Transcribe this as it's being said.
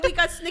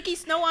discuss Nikki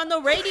Snow on the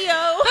radio.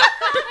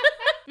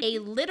 A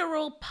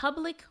literal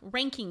public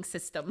ranking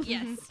system.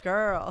 Yes.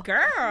 Girl.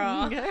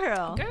 Girl.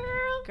 Girl.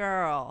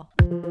 Girl.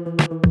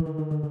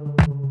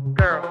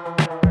 Girl.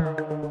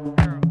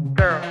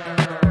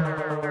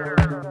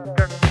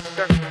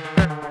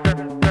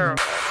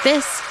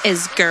 This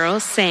is Girl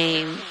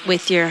Same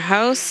with your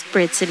host,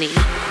 Brittany.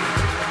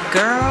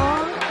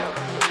 Girl.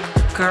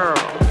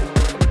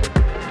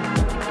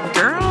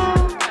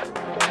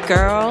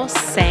 Girl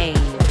Same.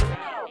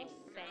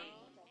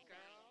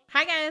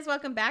 Hi guys,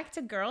 welcome back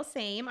to Girl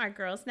Same, our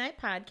Girls Night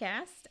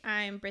podcast.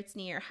 I'm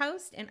Brittany, your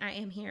host, and I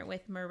am here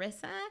with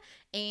Marissa,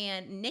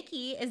 and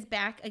Nikki is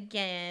back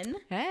again.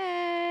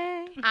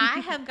 Hey. I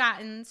have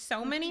gotten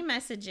so many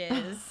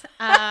messages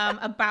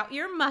about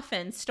your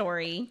muffin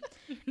story.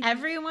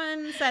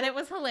 Everyone said it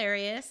was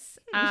hilarious.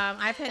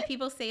 I've had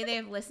people say they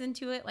have listened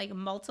to it like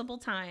multiple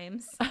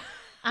times.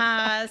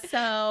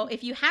 So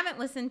if you haven't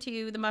listened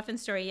to the muffin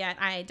story yet,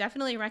 I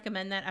definitely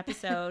recommend that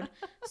episode.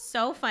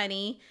 So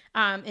funny.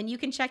 And you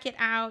can check it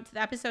out.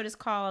 The episode is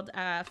called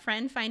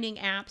Friend Finding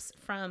Apps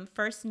from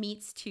First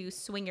Meets to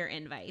Swinger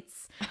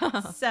Invites.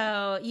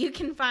 So you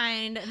can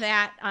find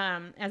that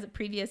as a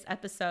previous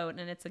episode,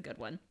 and it's a good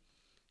one.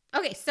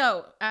 Okay,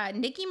 so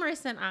Nikki,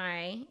 Marissa, and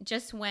I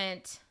just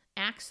went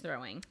axe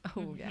throwing.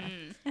 Oh,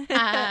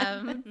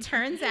 yeah.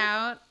 Turns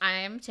out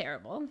I'm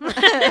terrible.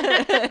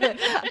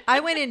 I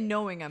went in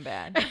knowing I'm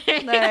bad.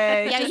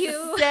 Like, just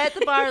you set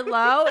the bar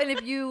low, and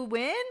if you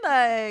win,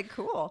 like,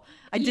 cool.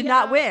 I did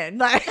not win.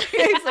 Like, so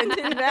it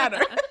didn't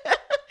matter.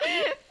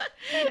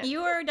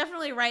 You were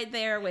definitely right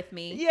there with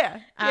me.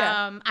 Yeah.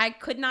 I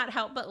could not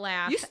help but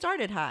laugh. You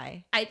started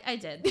high. I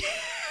did.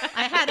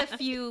 I had a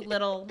few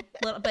little,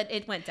 but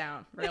it went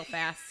down real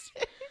fast.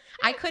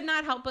 I could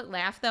not help but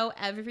laugh, though,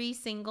 every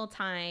single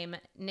time,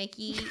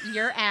 Nikki,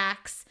 your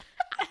axe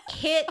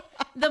hit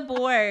the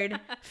board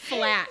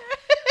flat.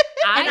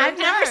 And I've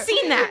never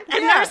seen that.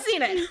 I've never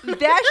seen it.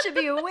 That should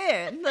be a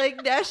win.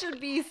 Like, that should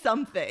be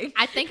something.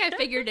 I think I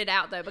figured it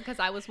out, though, because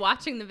I was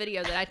watching the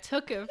video that I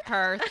took of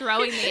her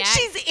throwing the axe.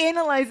 She's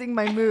analyzing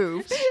my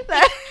moves.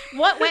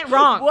 What went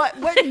wrong? What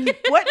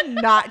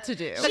not to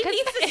do. She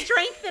needs to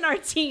strengthen our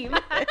team.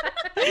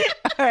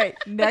 All right,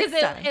 next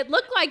because time. it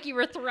looked like you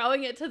were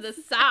throwing it to the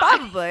side.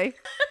 Probably.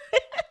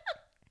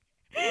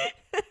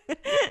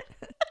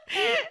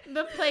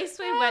 The place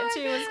we went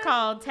to was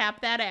called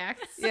Tap That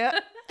Axe.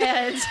 Yep.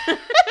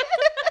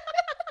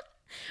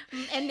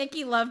 And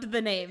Nikki loved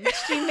the name.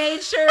 She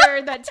made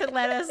sure that to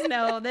let us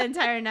know the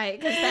entire night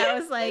because that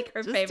was like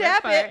her Just favorite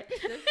tap part.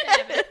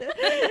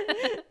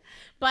 it.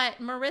 But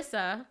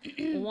Marissa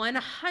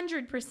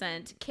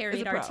 100%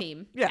 carried our pro.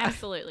 team. Yeah,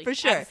 Absolutely. for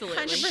sure.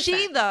 Absolutely. 100%.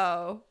 She,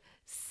 though,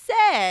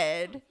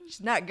 said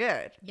she's not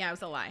good. Yeah, it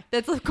was a lie.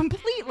 That's a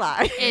complete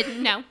lie.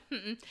 No.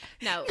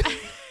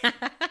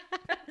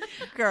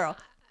 Girl.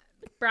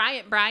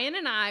 Brian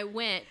and I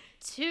went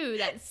to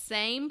that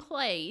same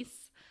place,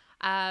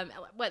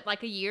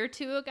 like a year or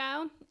two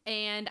ago,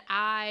 and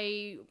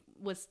I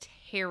was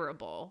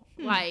terrible,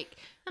 like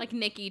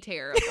Nikki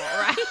terrible,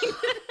 right?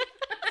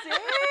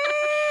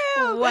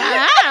 Damn.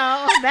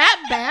 Wow,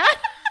 that bad?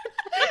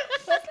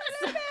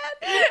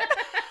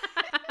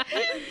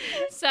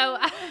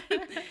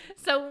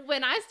 So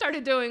when I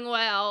started doing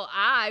well,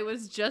 I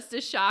was just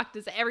as shocked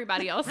as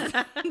everybody else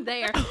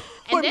there.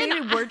 Or And then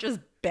maybe we're just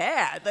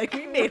bad. Like,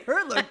 we made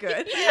her look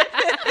good.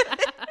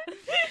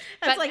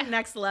 That's like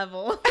next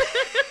level.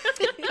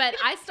 But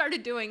I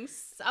started doing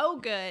so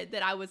good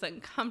that I was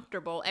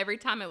uncomfortable. Every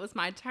time it was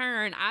my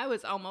turn, I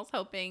was almost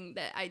hoping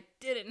that I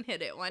didn't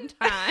hit it one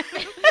time.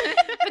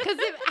 Because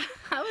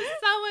I was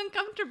so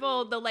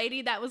uncomfortable. The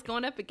lady that was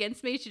going up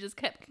against me, she just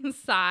kept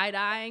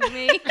side-eyeing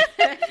me.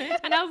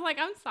 And I was like,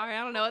 I'm sorry,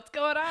 I don't know what's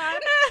going on.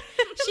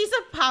 She's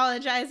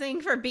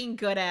apologizing for being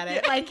good at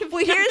it. Like,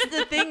 Well, here's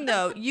the thing,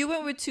 though. You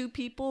went with two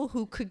people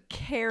who could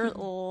care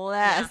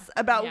less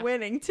about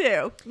winning,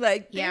 too.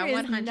 Like, yeah, there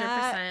is 100%.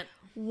 not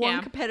one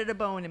Yeah. competitive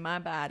bone in my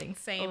body.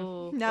 Same.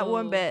 Ooh, Not ooh.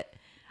 one bit.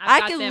 I've I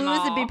got could them lose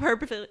and be all.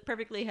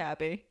 perfectly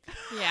happy.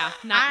 Yeah,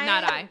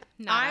 not I.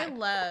 I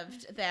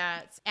loved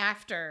that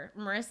after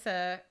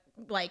Marissa,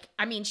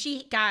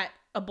 she got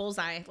a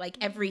bullseye like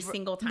every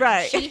single time.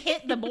 Right. She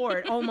hit the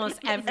board almost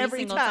every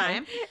single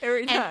time.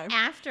 Every time. And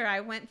after I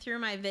went through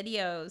my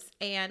videos,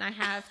 and I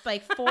have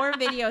like 4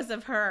 videos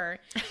of her,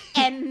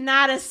 and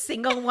not a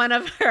single one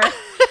of her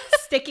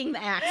sticking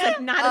the axe.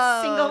 Like, not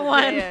a single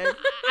one. Man.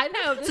 I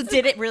know. So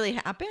did it really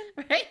happen?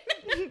 Right?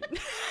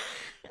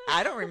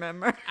 I don't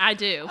remember. I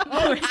do.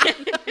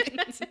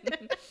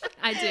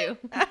 I do.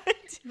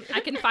 I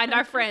can find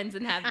our friends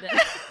and have them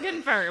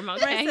confirm,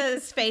 okay?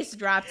 Marissa's face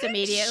dropped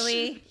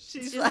immediately.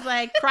 She's She's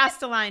like, cross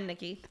the line,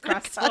 Nikki.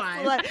 Cross the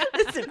line.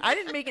 Listen, I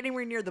didn't make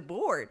anywhere near the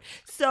board.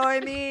 So, I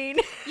mean.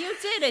 You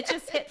did. It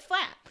just hit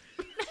flat.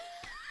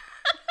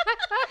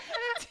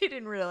 She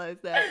didn't realize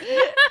that.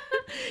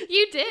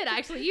 You did,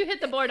 actually. You hit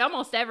the board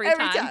almost every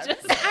time.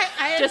 Just,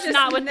 I have just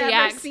not with the never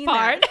axe seen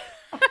part.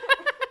 that.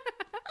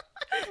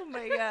 Oh,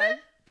 my God.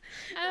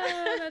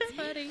 Oh, that's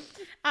funny.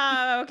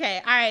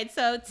 Okay. All right.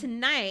 So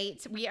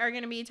tonight we are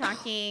going to be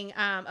talking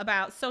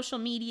about social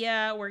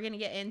media. We're going to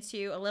get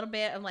into a little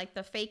bit of like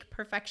the fake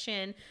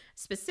perfection,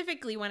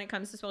 specifically when it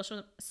comes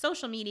to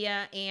social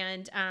media.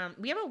 And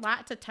we have a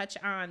lot to touch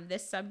on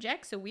this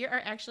subject. So we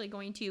are actually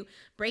going to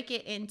break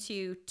it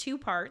into 2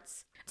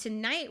 parts.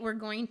 Tonight, we're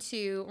going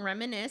to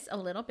reminisce a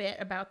little bit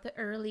about the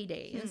early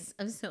days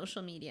of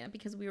social media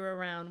because we were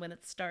around when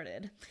it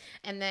started.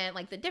 And then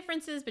like the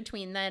differences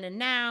between then and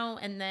now.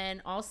 And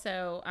then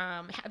also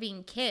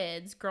having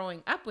kids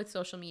growing up with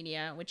social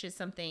media, which is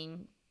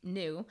something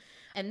new.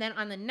 And then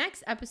on the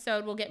next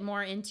episode, we'll get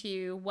more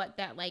into what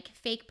that like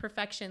fake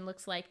perfection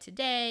looks like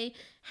today,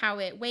 how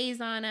it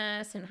weighs on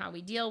us and how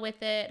we deal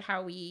with it,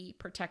 how we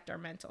protect our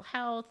mental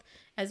health,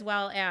 as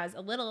well as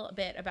a little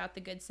bit about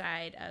the good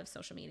side of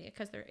social media,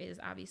 because there is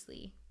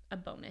obviously a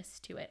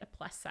bonus to it, a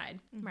plus side.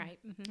 Right.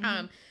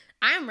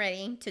 I'm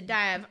ready to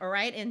dive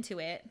right into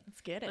it. Let's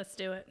get it. Let's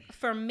do it.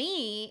 For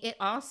me, it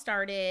all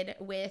started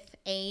with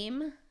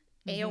AIM,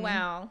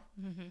 AOL.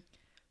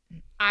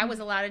 I was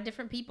a lot of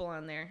different people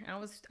on there.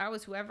 I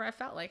was whoever I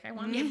felt like I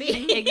wanted to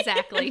be.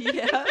 Exactly.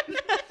 Yeah.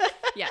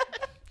 Yeah.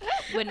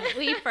 When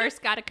we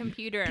first got a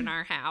computer in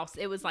our house,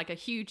 it was like a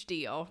huge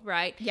deal,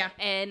 right? Yeah.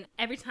 And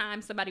every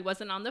time somebody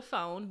wasn't on the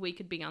phone, we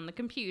could be on the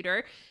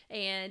computer.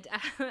 And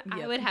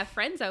I would have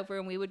friends over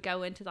and we would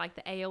go into like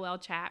the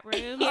AOL chat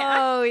room.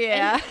 Oh,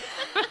 yeah.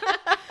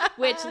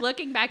 Which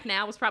looking back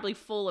now was probably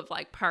full of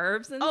like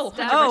pervs and stuff.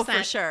 100%. Oh,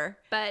 for sure.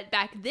 But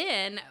back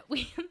then,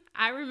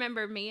 I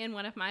remember me and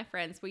one of my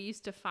friends, we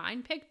used to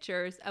find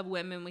pictures of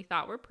women we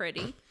thought were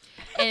pretty,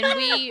 and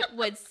we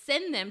would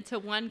send them to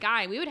one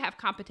guy. We would have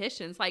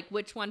competitions, like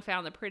which one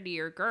found the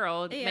prettier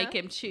girl, make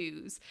him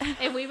choose.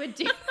 And we would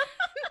do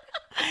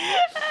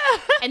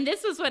and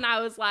this was when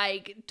I was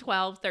like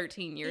 12,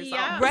 13 years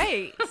old.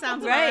 Right.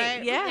 Sounds right.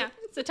 right. Yeah.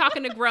 So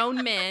talking to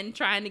grown men,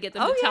 trying to get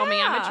them to tell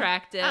me I'm yeah.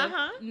 attractive,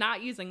 Uh-huh.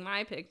 not using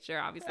my picture,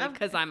 obviously,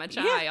 because I'm a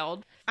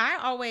child. I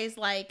always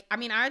I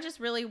just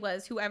really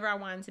was whoever I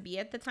wanted to be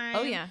at the time.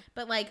 Oh, yeah.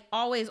 But like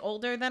always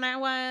older than I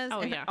was. Oh,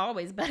 and yeah.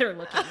 always better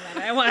looking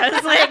than I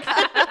was. Like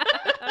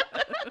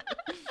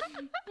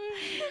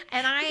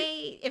and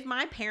if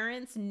my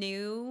parents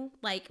knew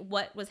like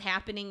what was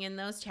happening in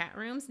those chat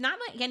rooms, not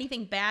like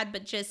anything bad,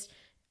 but just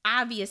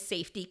obvious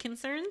safety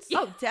concerns.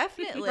 Oh,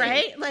 definitely.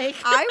 Right? Like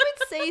I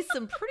would say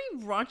some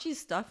pretty raunchy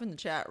stuff in the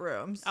chat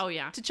rooms. Oh,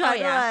 yeah. To try Oh,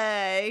 to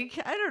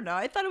like, I don't know.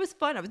 I thought it was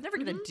fun. I was never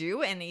going to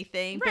do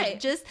anything. Right. But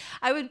just,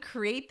 I would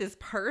create this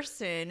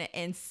person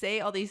and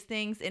say all these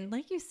things. And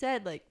like you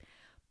said, like,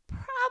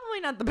 probably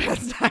not the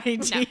best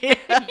idea.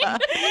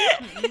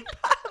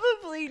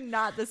 Probably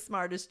not the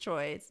smartest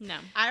choice. No.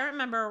 I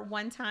remember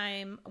one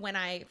time when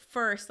I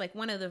first, like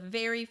one of the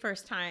very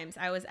first times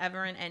I was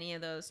ever in any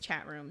of those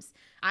chat rooms,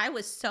 I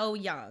was so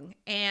young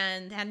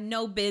and had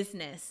no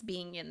business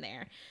being in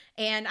there.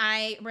 And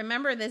I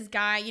remember this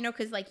guy, you know,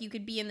 because like you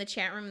could be in the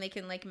chat room, they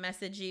can like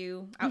message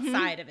you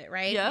outside of it,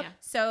 right? Yep. Yeah.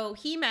 So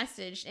he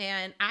messaged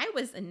and I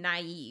was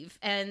naive.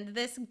 And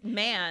this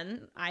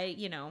man,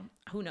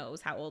 who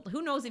knows how old,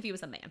 who knows if he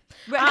was a man.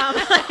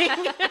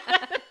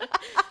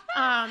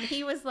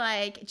 He was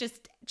like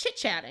just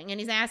chit-chatting and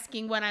he's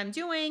asking what I'm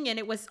doing, and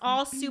it was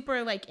all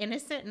super like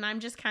innocent, and I'm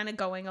just kind of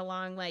going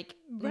along like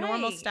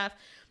normal Right. stuff.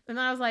 And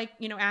then I was like,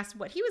 asked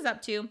what he was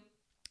up to.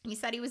 He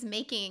said he was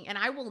making, and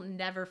I will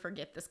never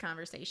forget this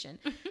conversation.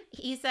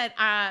 He said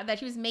that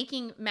he was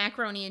making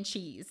macaroni and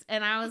cheese.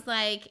 And I was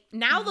like,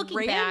 now looking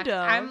back,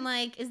 Random. I'm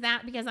like, is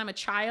that because I'm a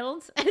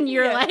child? And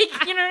you're Yeah.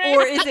 like, you know what I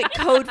Or mean? is it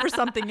code for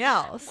something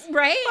else?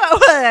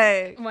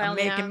 Right? Well, I'm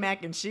making yeah.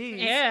 mac and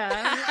cheese.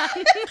 Yeah.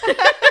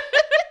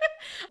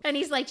 And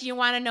he's like, do you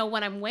want to know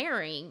what I'm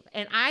wearing?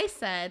 And I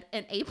said,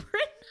 an apron?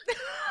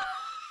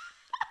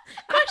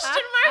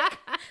 Question mark?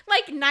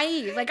 Like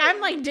naive. Like I'm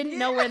like didn't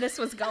know where this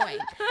was going.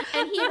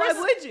 And he Why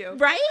would you?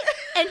 Right?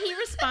 And he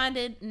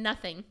responded,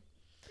 nothing.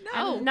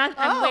 No.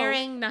 I'm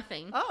wearing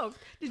nothing. Oh,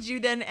 did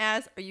you then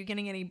ask, are you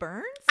getting any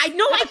burns? I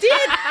know I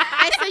did.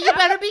 I said, you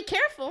better be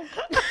careful.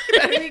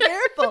 Better be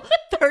careful.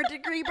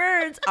 3rd-degree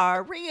burns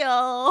are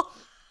real.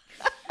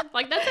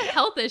 Like, that's a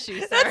health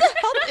issue, sir. That's a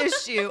health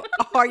issue.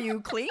 Are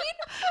you clean?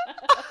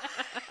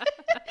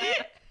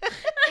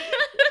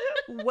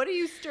 What are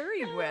you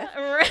stirring with?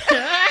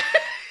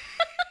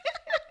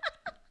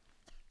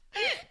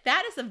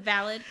 That is a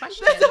valid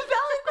question. That's a valid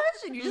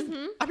question. You just,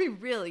 I mean,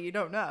 really, you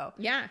don't know.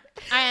 Yeah.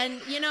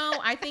 And,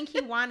 I think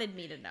he wanted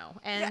me to know.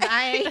 And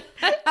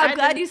I'm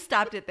glad you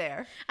stopped it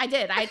there. I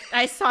did.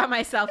 I saw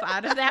myself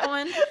out of that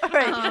one. All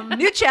right.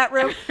 New chat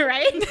room.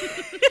 Right?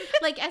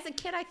 Like, as a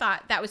kid, I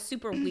thought that was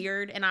super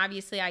weird. And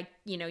obviously,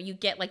 you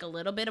get like a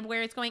little bit of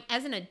where it's going.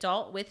 As an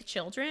adult with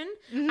children,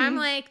 I'm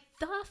like,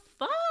 the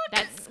fuck?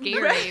 That's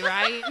scary,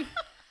 right?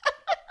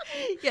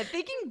 Yeah,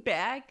 thinking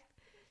back,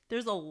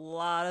 there's a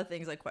lot of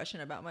things I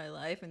question about my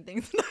life and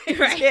things that I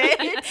Right. did.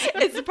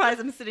 It's surprised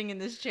I'm sitting in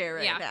this chair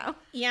right Yeah. now.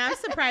 Yeah, I'm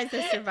surprised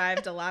I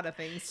survived a lot of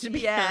things, to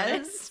be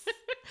honest.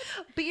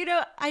 But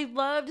I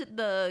loved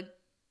the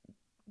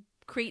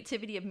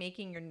creativity of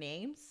making your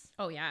names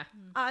Oh, yeah.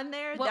 on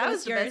there. What that was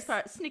was the yours? best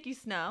part. Snicky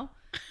Snow.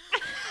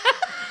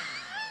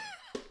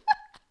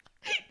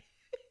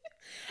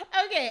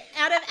 Okay,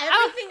 out of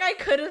everything I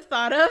could have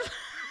thought of,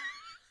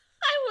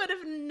 I would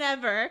have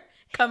never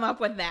come up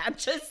with that,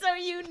 just so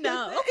you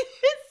know.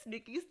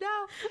 Snicky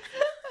Snow.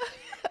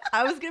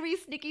 I was going to be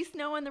Snicky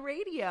Snow on the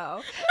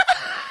radio.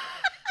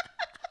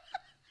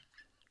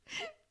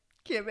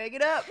 Can't make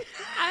it up.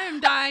 I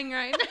am dying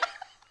right now.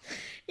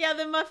 Yeah,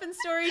 the muffin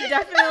story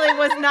definitely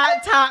was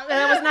not top.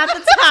 That was not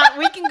the top.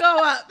 We can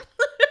go up.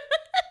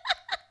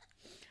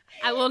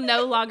 I will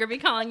no longer be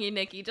calling you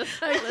Nikki, just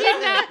so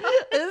you know.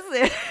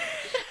 Listen.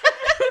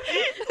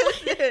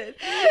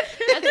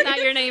 That's not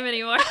your name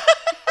anymore.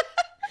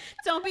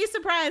 Don't be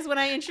surprised when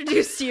I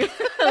introduce you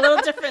a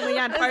little differently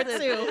on part 2.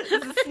 This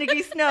is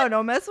Snicky Snow.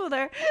 Don't mess with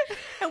her.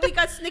 And we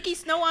got Snicky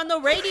Snow on the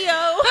radio.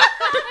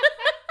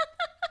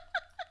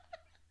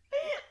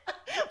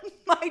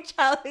 My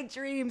childhood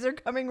dreams are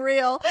coming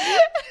real.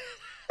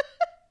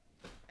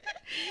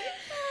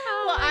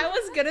 Well, I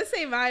was going to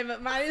say mine,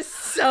 but mine is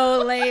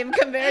so lame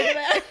compared to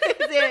that.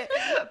 Is it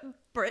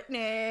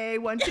Brittany?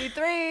 1, 2,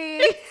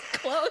 3.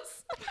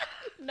 Close.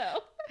 No.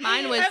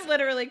 Mine was I'm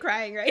literally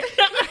crying right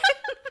now.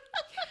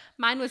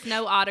 mine was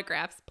no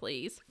autographs,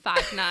 please.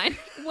 5'9".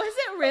 Was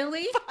it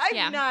really?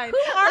 5'9".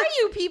 Who are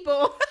you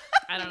people?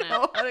 I don't know.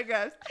 No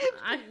autographs.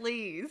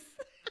 Please.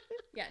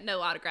 Yeah,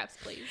 no autographs,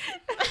 please.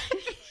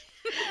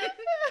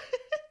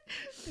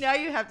 Now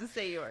you have to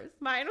say yours.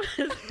 Mine.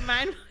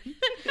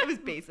 It was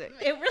basic.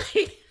 It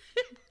really.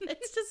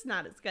 It's just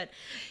not as good.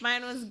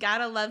 Mine was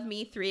Gotta Love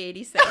Me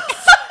 386.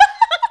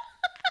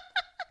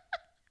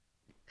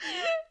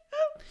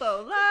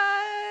 Faux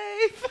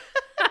life.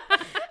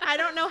 I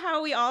don't know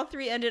how we all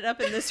 3 ended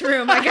up in this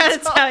room. I gotta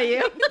tell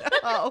you.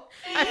 No.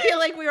 I feel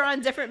like we were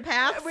on different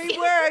paths. We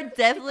were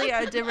definitely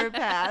on different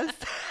paths.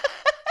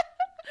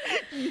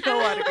 No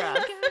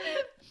autographs.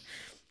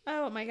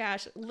 Oh my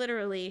gosh,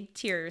 literally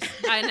tears.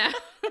 I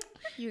know.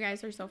 You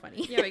guys are so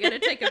funny. Yeah, we gotta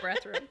take a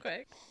breath real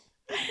quick.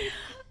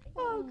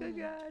 Oh, good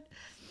God.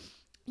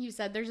 You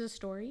said there's a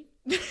story?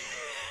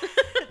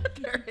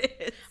 There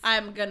is.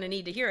 I'm gonna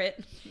need to hear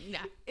it.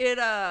 Yeah. It,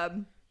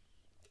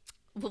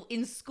 well,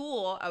 in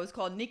school, I was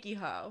called Nikki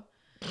Ho.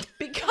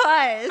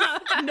 Because,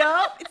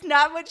 no, it's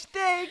not what you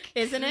think.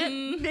 Isn't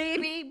it?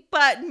 Maybe,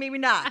 but maybe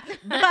not.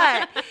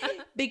 But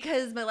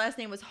because my last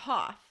name was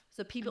Hoff,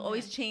 so people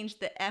always changed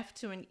the F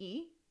to an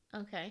E.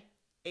 Okay.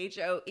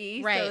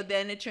 H-O-E. Right. So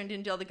then it turned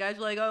into all the guys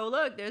were like, oh,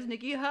 look, there's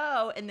Nikki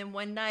Ho. And then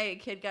one night a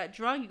kid got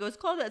drunk. He goes,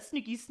 call that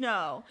Snicky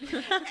Snow.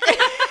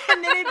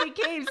 And then it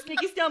became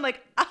Snicky Snow. I'm like,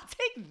 I'll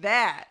take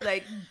that.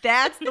 Like,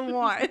 that's the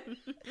one.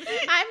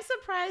 I'm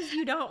surprised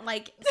you don't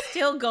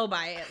still go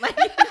by it. Like,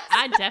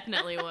 I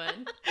definitely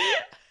would.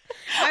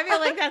 I feel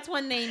like that's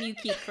one name you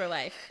keep for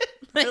life.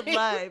 For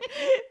life.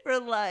 For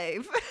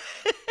life.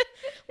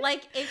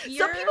 Like if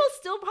you're Some people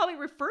still probably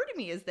refer to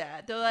me as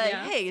that. They're like,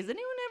 Yeah. hey, has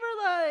anyone ever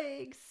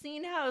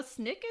seen how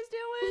Snick is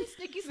doing?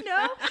 Snicky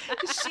Snow?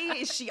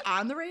 Is she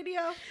on the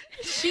radio?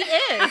 she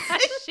is.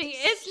 She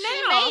is She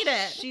now. made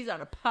it. She's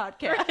on a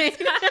podcast.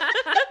 Right.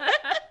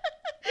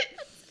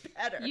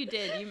 Better. You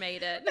did. You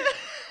made it.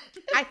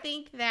 I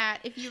think that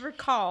if you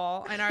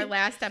recall in our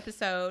last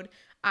episode,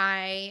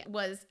 I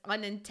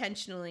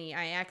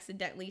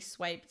accidentally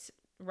swiped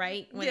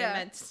right when Yeah. it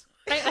meant.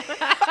 Are you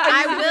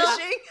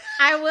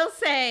I will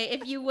say,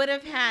 if you would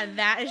have had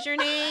that as your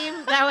name,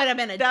 that would have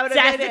been a That would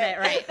have been definite it.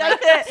 right.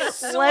 That's Like, it.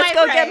 swipe Let's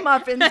go get right.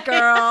 muffins,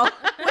 girl.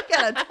 We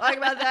gotta talk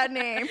about that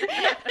name.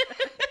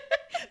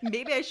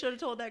 Maybe I should have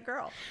told that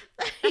girl.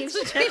 You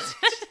should-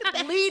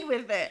 Lead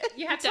with it.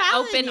 You have to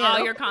telling open you. all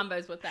your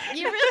combos with that.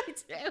 You really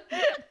do.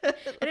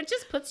 And it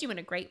just puts you in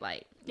a great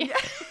light. Yeah. Does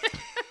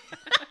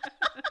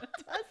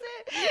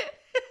it?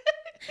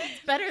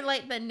 It's better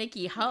late than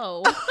Nikki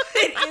Ho.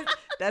 It is.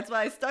 That's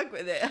why I stuck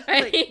with it.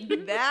 Right.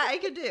 Like, that I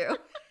could do.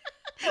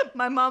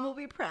 My mom will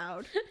be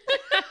proud.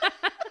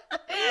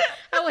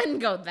 I wouldn't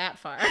go that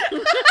far.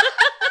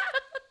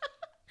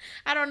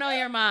 I don't know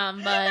your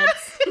mom, but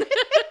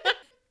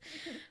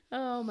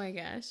oh my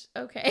gosh.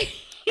 Okay.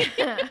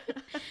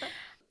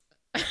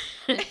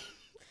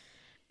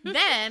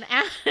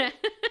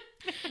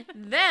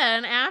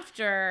 Then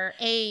after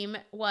AIM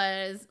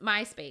was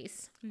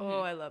MySpace. Oh,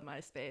 I love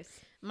MySpace.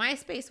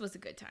 MySpace was a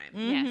good time.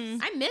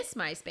 Yes. I miss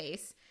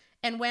MySpace.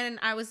 And when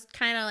I was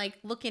kind of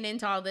looking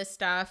into all this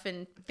stuff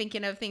and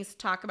thinking of things to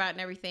talk about and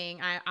everything,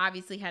 I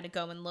obviously had to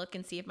go and look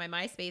and see if my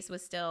MySpace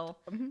was still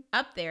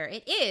up there.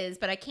 It is,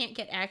 but I can't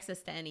get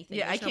access to anything.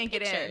 Yeah, There's I no can't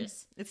get in.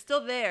 pictures. It's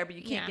still there, but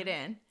you can't Yeah. get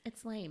in.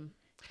 It's lame.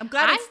 I'm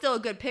glad it's still a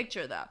good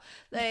picture, though.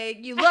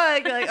 You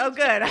look, you're like, oh,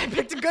 good. I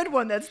picked a good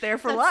one that's there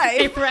for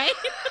life. Right?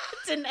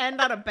 Didn't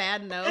end on a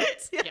bad note.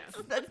 Yes, Yes.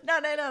 that's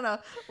not in on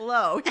a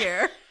low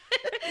here.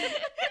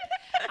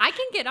 I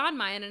can get on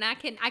mine and I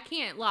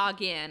can't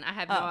log in. I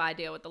have no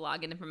idea what the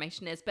login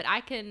information is, but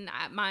I can.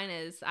 Mine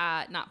is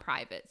not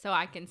private, so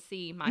I can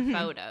see my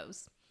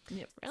photos.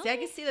 Yep. Really? See, I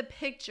can see the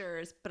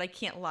pictures, but I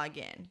can't log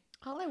in.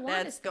 All I want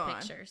That's is the gone.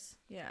 pictures.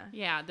 Yeah.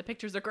 Yeah, the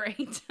pictures are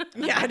great.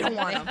 Yeah, I don't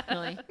want them.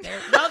 Definitely.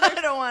 I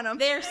don't want them.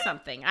 There's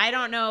something. I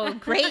don't know.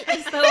 Great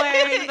is the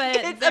word, but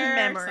It's a there's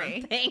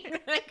memory. something.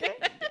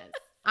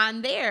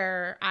 on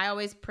there, I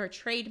always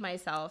portrayed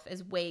myself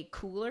as way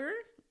cooler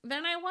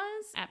than I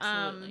was.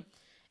 Absolutely.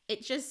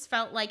 It just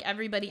felt like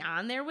everybody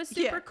on there was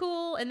super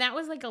cool, and that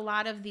was like a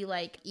lot of the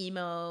like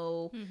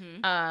emo,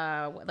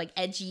 like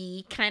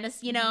edgy kind of,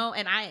 you know.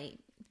 And I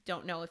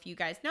don't know if you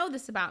guys know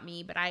this about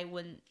me, but I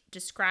wouldn't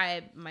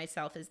describe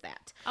myself as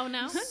that. Oh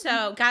no.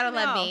 So gotta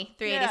love No. me,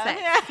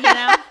 386. Yeah. You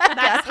know,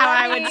 that's how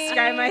I would funny.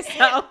 describe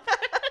myself.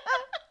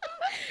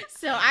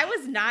 So I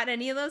was not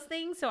any of those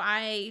things. So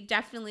I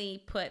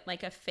definitely put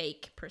like a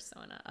fake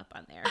persona up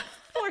on there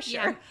for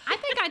sure. Yeah. I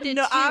think I did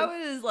No, too.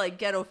 I was like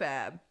ghetto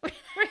fab.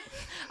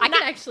 I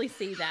can actually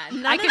see that.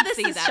 None I of can this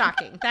see is that.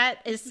 shocking.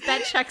 That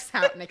checks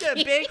out, Nikki.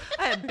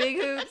 I had big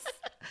hoops.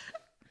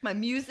 My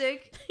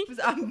music was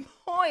on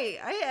point.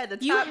 I had the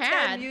You top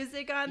had- 10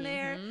 music on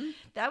there. Mhm.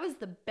 That was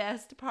the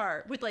best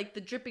part with like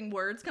the dripping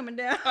words coming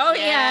down. Oh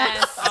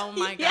Yes. Oh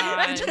my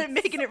Yeah, god.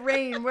 making it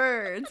rain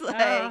words. Like,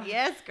 Oh.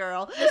 yes,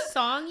 girl. The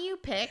song you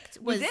picked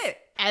was it.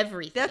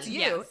 everything. That's you.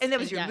 Yes. And that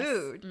was your Yes.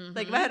 mood.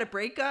 Like if I had a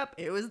breakup,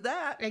 it was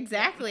that.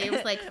 Exactly. It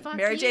was like, fuck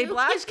Mary J. you.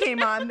 Blige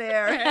came on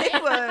there.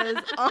 It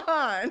was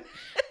on.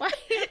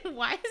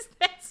 Why is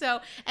that so?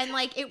 And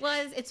like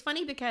it's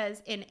funny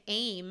because in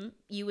AIM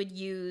you would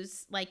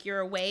use like your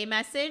away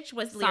message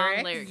was Song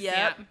lyrics, lyrics. Yep.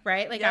 Yeah.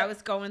 right? Like Yep. I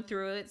was going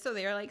through it, so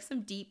they were like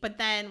some deep. But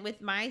then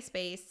with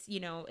MySpace, you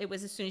know, it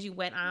was as soon as you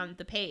went on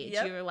the page,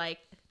 Yep. you were like,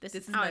 "This,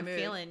 This is is how my I'm mood.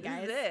 feeling,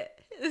 guys." This is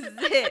it. This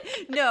is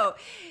it. No.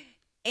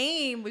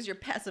 AIM was your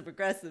passive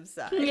aggressive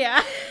side.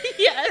 Yeah.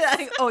 Yes.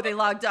 Like, oh, they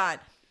logged on.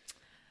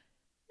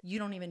 You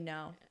don't even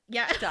know.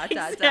 Yeah. Dot, dot,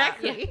 dot.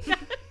 exactly.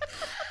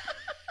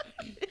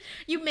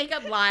 You make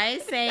up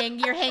lies saying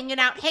you're hanging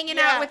out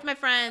Yeah. with my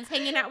friends,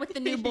 hanging out with the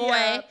new boy,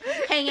 Yeah.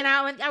 hanging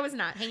out with. I was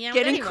not hanging out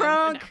Getting with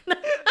anyone.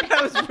 crunk.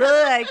 I was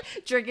really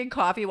like drinking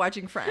coffee,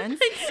 watching Friends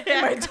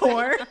in my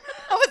dorm.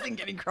 I wasn't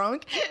getting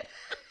crunk.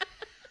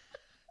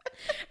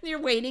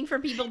 You're waiting for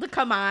people to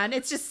come on.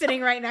 It's just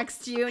sitting right next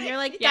to you, and you're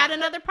like, Yeah. got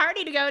another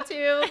party to go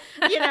to,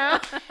 you know?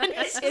 And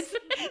it's just-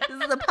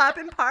 This is a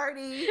poppin'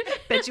 party.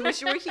 Bet you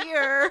wish you were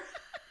here.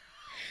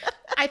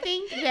 I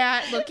think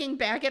that looking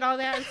back at all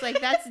that, it's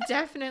like that's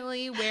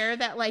definitely where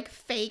that like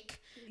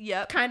fake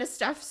Yep. kind of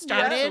stuff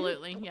started.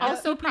 Absolutely. Yeah.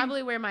 Also,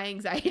 probably where my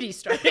anxiety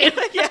started.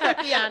 Yeah.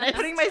 to be honest.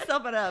 Putting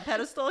myself on a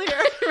pedestal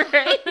here.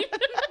 Right?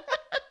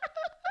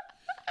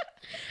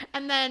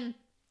 And then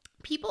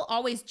people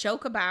always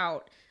joke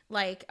about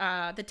like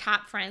the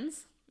top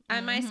friends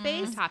on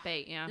MySpace. Top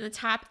 8, yeah. The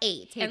top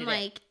 8. Hated and it.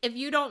 like if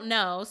you don't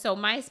know, so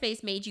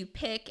MySpace made you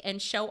pick and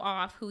show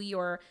off who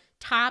your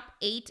top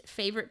 8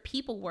 favorite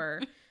people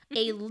were.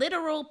 A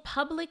literal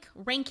public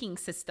ranking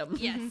system.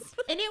 Yes.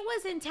 And it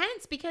was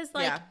intense because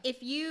like Yeah.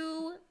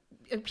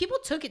 if people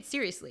took it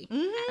seriously.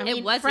 Mm-hmm. I It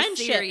mean, was a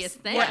friendships serious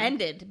thing. were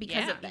ended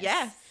because Yeah. of this.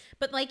 Yes.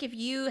 But like if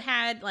you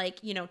had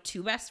like, you know,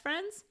 2 best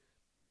friends,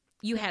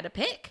 you had to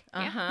pick.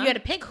 Uh-huh. You had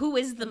to pick who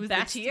is the Who's the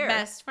best tier.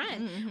 best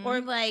friend. Mhm.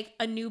 Or like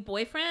a new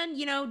boyfriend,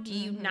 you know, do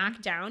you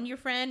knock down your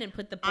friend and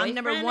put the I'm boyfriend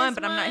number 1, as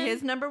but I'm not one?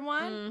 his number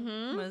one.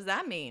 Mhm. What does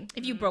that mean?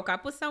 If you broke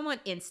up with someone,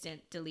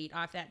 instant delete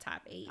off that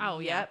top 8. Oh,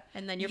 yeah. Yep.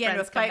 And then You your get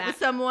into a friends come fight back. with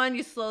someone,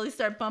 you slowly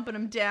start bumping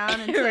them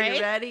down until Right?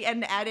 you're ready,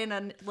 and add in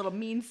a little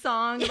mean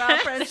song about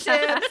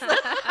friendships.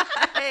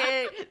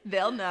 Hey,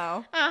 they'll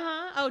know.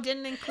 Uh-huh. Oh,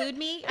 didn't include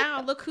me?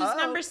 Oh, look who's Oh,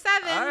 number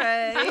 7. All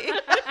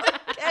right.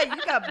 Okay,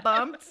 you got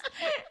bumped.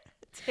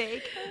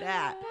 Take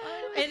that.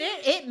 And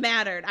it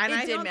mattered. And It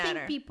I did don't matter.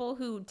 think people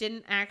who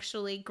didn't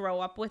actually grow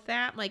up with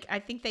that, like I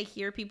think they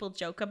hear people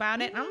joke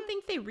about it. I don't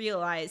think they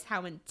realize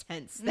how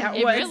intense that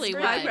It was. really for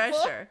was. High people.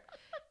 pressure.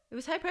 It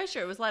was high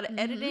pressure. It was a lot of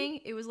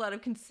editing. It was a lot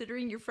of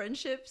considering your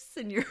friendships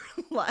and your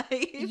life.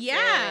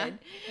 Yeah. And-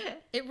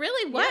 It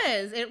really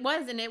was. It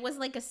was, and it was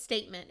like a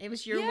statement. It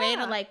was your way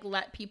to Yeah. like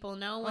let people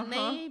know when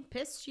they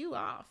pissed you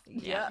off.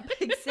 Yep,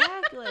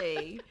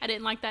 exactly. I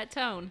didn't like that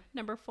tone.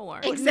 Number 4.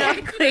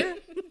 Exactly.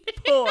 Number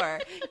 4.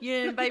 You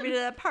didn't invite me to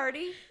that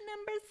party?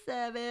 Number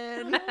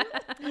 7.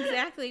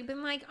 Exactly.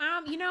 Been like,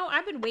 you know,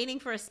 I've been waiting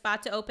for a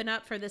spot to open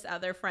up for this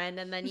other friend,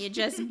 and then you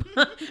just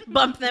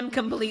bump them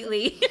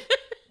completely.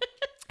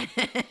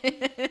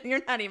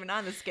 You're not even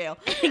on the scale.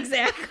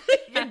 Exactly.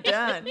 You're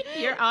done.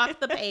 You're off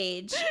the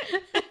page.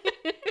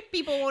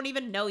 People won't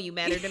even know you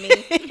matter to me.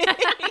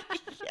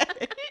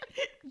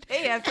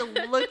 They have to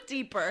look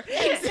deeper.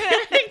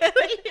 Exactly.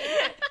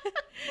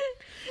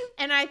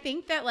 And I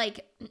think that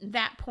like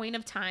that point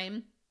of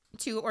time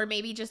too, or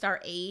maybe just our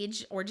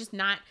age, or just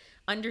not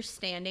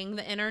understanding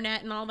the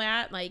internet and all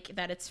that, like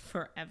that it's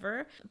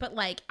forever. But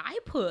like I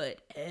put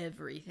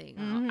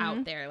everything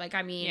out there. Like,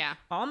 I mean, Yeah.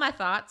 all my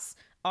thoughts,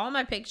 all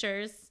my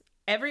pictures,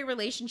 every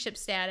relationship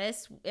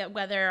status,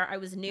 whether I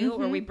was new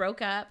or we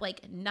broke up,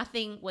 like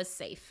nothing was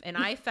safe. And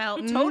I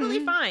felt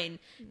totally fine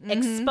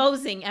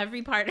exposing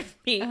every part of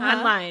me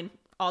online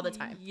all the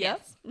time.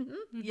 Yep. Yes.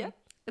 Yep.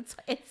 It's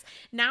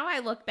now I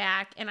look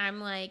back and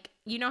I'm like,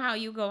 you know how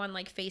you go on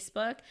like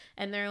Facebook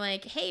and they're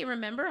like, hey,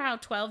 remember how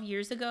 12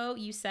 years ago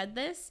you said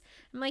this?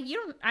 I'm like,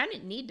 I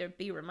didn't need to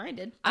be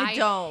reminded. I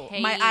don't.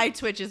 My hate- eye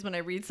twitches when I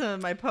read some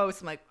of my posts.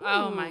 I'm like,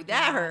 Oh ooh, my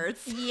that God.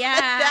 hurts. Yeah.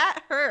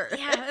 that hurts.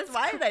 Yeah, that's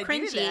Why did I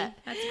cringy. do that?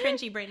 That's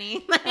cringy,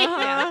 Brittany.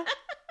 Uh-huh.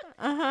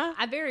 Uh-huh.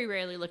 I very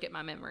rarely look at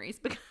my memories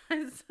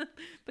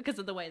because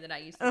of the way that I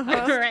used to Uh-huh.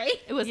 post. Right?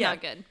 It was Yeah.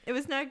 not good. It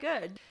was not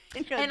good.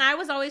 And I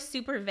was always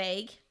super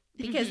vague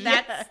because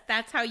Yes.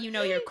 that's how you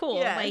know you're cool.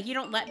 Yes. Like you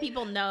don't let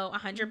people know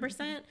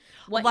 100%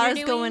 what What you're is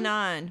doing. going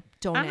on?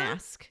 Don't Uh-huh.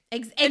 ask.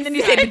 And And then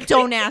you say,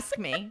 don't ask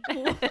me.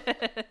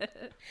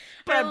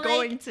 But I'm like,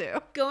 going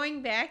to.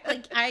 going back,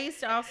 like I used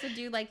to also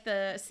do like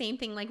the same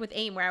thing like with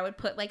AIM where I would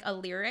put like a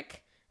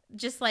lyric,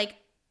 just like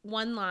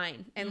one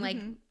line and like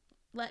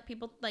let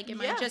people like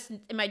am Yeah.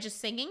 I just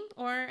singing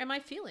or am I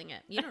feeling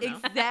it? You don't know.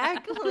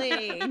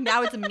 Exactly.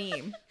 Now it's a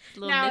meme.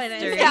 Little Now it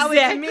mystery. is. Now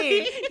Exactly.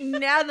 it's a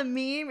meme. Now the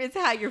meme is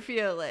how you're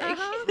feeling.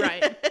 Uh-huh.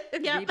 Right.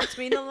 Yep. Read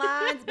between the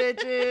lines,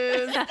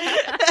 bitches.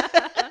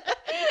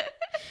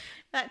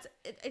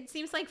 It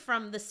seems like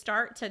from the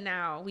start to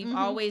now, we've Mhm.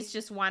 always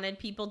just wanted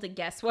people to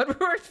guess what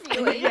we're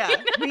feeling.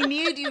 Yeah, we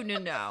need you to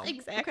know.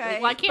 Exactly. Okay?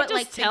 Well, I can't But,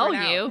 like, just tell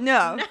figure it you. out.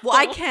 No. Well,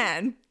 I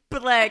can,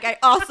 but like I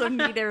also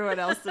need everyone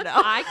else to know.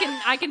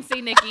 I can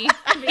see Nikki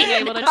being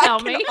able to I tell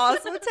can me.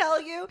 also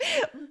tell you,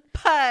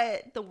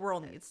 but the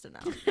world needs to know.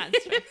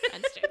 That's true.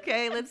 That's true.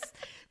 Okay,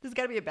 there's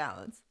got to be a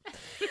balance.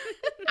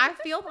 I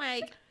feel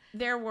like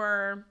there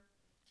were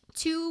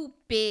two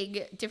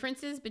big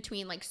differences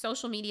between like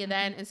social media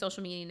then and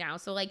social media now.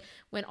 So like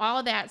when all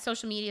of that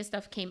social media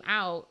stuff came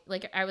out,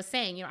 like I was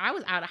saying, you know, I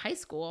was out of high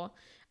school,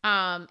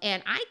 and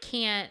I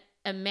can't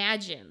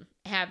imagine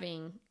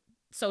having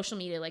social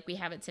media like we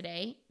have it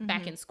today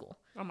back in school.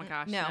 Oh my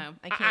gosh. No, No.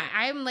 I can't.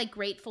 I'm like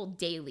grateful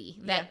daily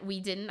that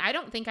we didn't. I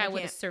don't think I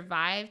would have can't.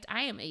 survived.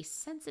 I am a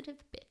sensitive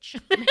bitch.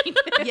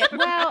 Yeah,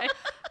 well,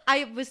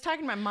 I was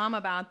talking to my mom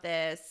about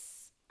this.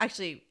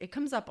 Actually, it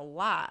comes up a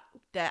lot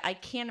that I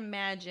can't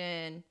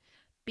imagine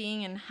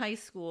being in high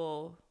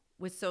school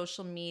with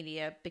social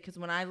media because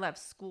when I left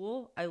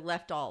school, I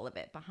left all of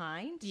it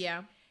behind.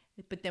 Yeah.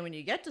 But then when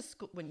you get to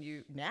school,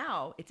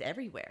 now it's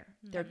everywhere.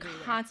 They're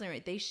constantly,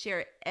 they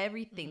share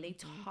everything. They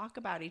talk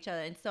about each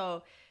other. And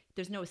so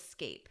there's no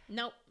escape.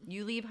 Nope.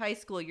 You leave high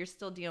school, you're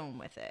still dealing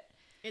with it.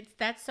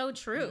 That's so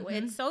true.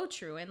 It's so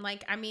true. And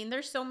like, I mean,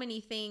 there's so many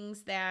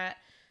things that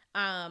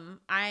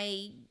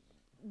I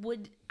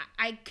would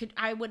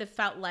have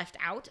felt left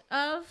out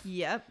of.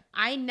 Yep.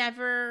 I've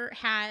never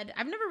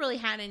really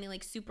had any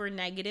like super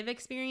negative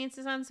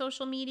experiences on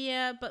social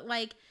media, but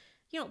like,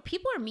 you know,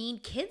 people are mean.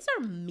 Kids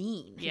are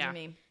mean. Yeah. I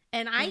mean,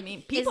 And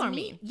people as are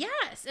mean.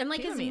 Yes. And like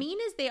People as are mean. mean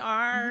as they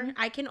are,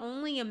 I can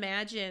only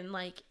imagine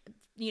like,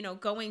 you know,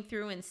 going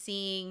through and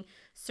seeing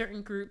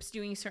certain groups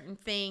doing certain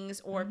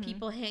things or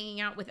people hanging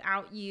out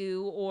without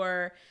you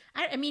or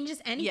I mean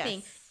just anything.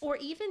 Yes. Or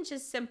even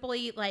just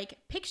simply like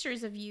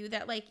pictures of you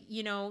that like,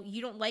 you know,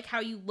 you don't like how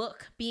you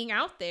look being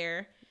out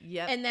there.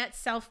 Yep. And that's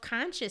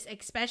self-conscious,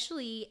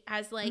 especially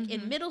as like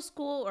in middle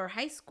school or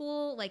high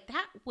school, like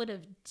that would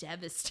have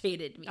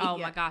devastated me. Oh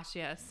Yeah. my gosh.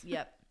 Yes.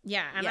 Yep.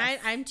 Yeah, and Yes.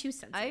 I'm too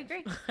sensitive. I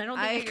agree. I don't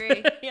I think I agree.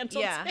 could have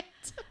handled Yeah. it.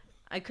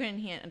 I couldn't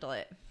handle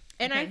it.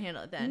 And I I couldn't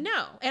handle it then.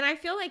 No, and I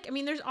feel like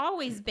there's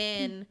always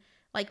been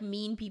like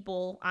mean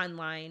people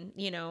online.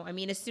 You know, I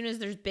mean, as soon as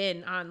there's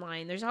been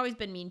online, there's always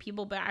been mean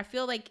people. But I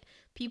feel like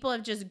people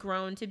have just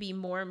grown to be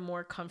more and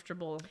more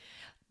comfortable.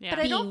 Yeah. But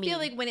I being don't feel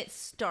mean. like when it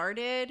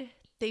started,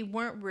 they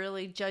weren't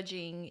really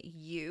judging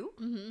you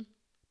Mm-hmm.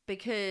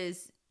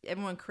 because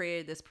everyone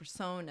created this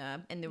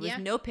persona and there was Yeah.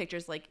 no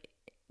pictures like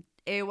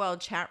AOL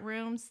chat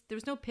rooms. There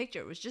was no picture.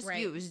 It was just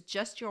Right. you. It was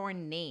just your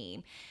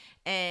name.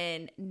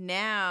 And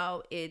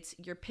now it's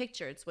your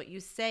picture. It's what you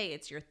say.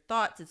 It's your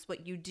thoughts. It's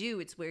what you do.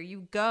 It's where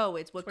you go.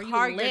 It's what where you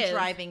car you're live.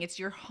 driving. It's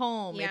your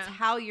home. Yeah. It's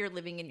how you're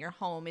living in your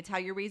home. It's how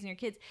you're raising your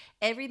kids.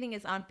 Everything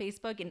is on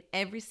Facebook and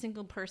every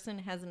single person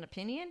has an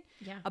opinion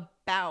Yeah.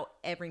 about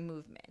every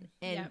movement.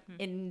 And Yep.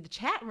 in the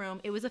chat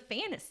room, it was a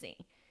fantasy.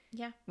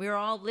 Yeah. We were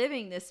all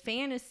living this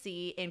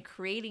fantasy and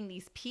creating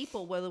these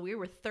people, whether we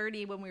were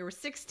 30 when we were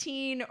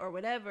 16 or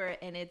whatever.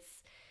 And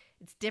it's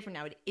different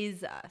now. It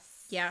is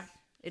us. Yeah.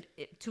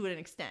 It to an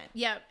extent.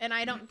 Yeah. And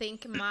I don't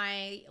think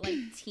my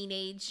like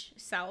teenage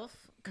self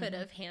could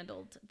have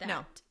handled that.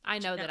 No. I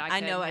know that I I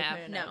know I have.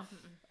 couldn't No. have.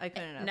 I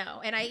couldn't have. No,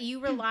 and you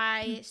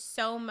rely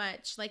so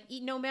much, like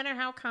no matter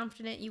how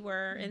confident you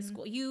were in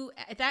school, you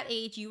at that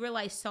age you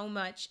rely so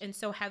much and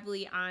so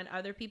heavily on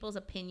other people's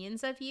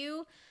opinions of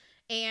you,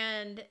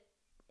 and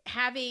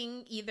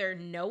having either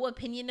no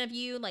opinion of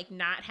you, like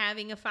not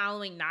having a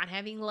following, not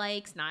having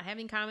likes, not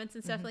having comments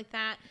and stuff like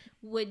that,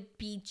 would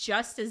be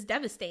just as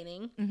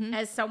devastating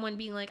as someone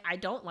being like, I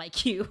don't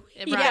like you.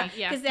 Right,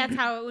 yeah. Because that's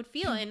how it would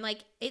feel. And like,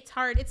 it's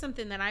hard. It's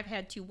something that I've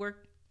had to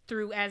work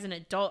through as an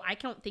adult. I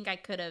don't think I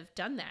could have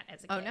done that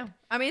as a kid. Oh no.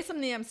 I mean, it's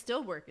something I'm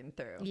still working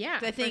through. Yeah,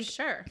 'Cause I think for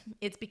sure.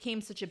 it's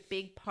became such a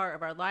big part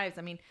of our lives.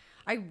 I mean,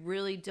 I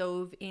really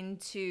dove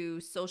into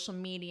social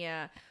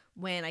media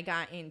when I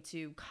got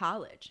into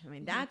college. I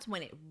mean, that's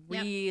when it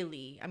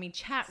really, I mean,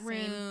 chat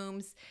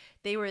rooms,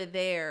 they were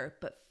there,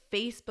 but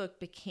Facebook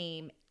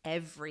became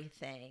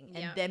everything.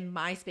 And then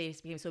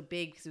MySpace became so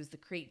big because it was the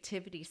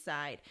creativity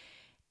side.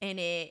 And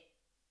it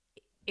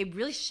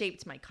really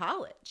shaped my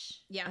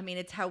college. Yeah. I mean,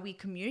 it's how we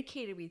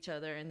communicated with each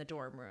other in the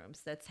dorm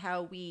rooms. That's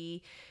how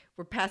we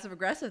were passive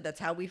aggressive. That's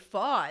how we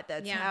fought.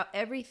 That's how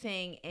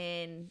everything.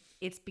 And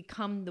it's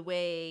become the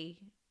way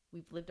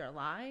we've lived our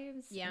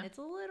lives. Yeah. And it's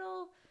a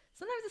little,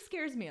 sometimes it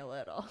scares me a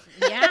little.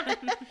 Yeah.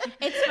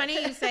 It's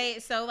funny you say,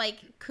 so like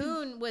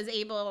Kuhn was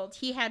able,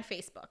 he had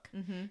Facebook.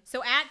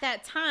 So at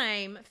that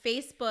time,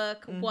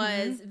 Facebook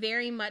was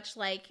very much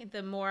like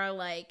the more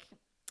like,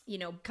 you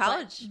know,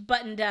 College.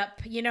 buttoned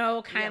up, you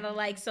know, kind of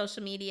like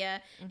social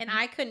media. And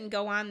I couldn't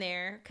go on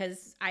there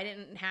because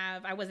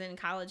I wasn't in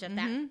college at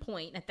that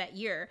point, at that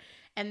year.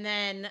 And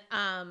then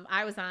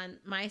I was on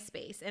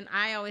MySpace, and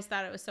I always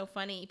thought it was so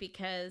funny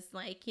because,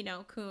 like, you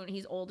know, Kuhn,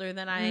 he's older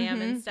than I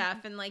am and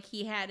stuff, and like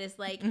he had his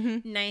like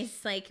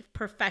nice, like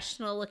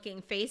professional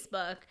looking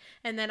Facebook,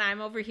 and then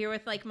I'm over here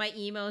with like my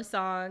emo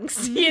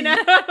songs, you know.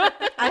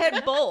 I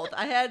had both.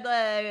 I had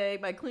like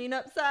my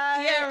cleanup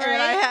side,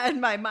 and I had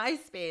my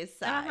MySpace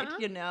side,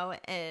 you know,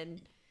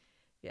 and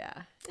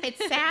yeah.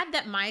 It's sad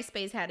that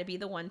MySpace had to be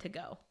the one to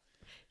go.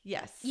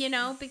 Yes. You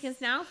know,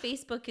 because now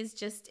Facebook is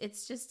just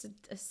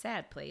a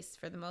sad place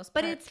for the most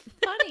part. But it's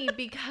funny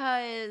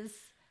because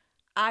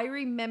I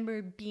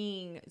remember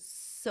being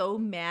so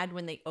mad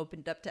when they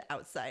opened up to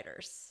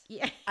outsiders.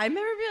 Yeah. I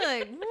remember being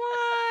like,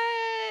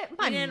 what?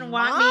 My You didn't mom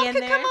want me in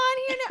could there? come on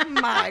here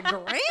now? My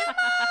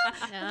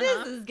grandma?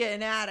 This is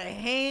getting out of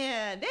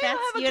hand. They That's-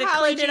 don't you have a had to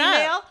college clean it up.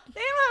 email.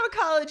 They don't have a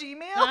college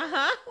email.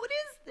 Uh-huh. What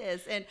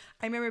is this? And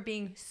I remember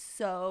being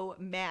so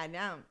mad.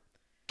 Now,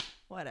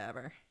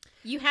 whatever.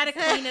 You had to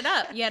clean it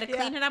up. You had to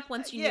clean it up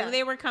once you Yeah. knew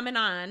they were coming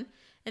on,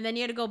 and then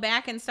you had to go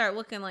back and start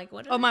looking like,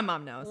 what? Oh, my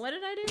mom knows. What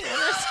did I do? What did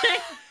I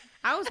say?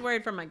 I was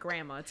worried for my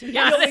grandma, to be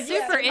honest.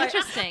 Super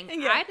interesting.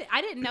 Yeah.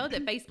 I didn't know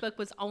that Facebook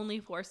was only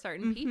for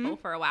certain people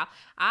for a while.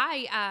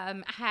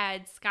 I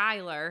had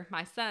Skylar,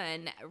 my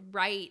son,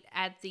 right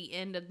at the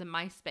end of the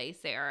MySpace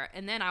era,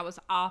 and then I was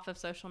off of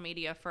social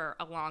media for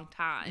a long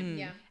time.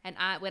 Yeah. And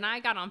when I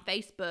got on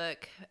Facebook,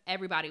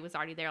 everybody was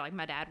already there. Like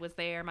my dad was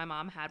there, my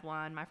mom had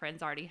one, my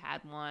friends already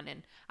had one,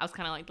 and I was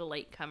kind of like the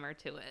late comer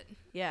to it.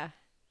 Yeah.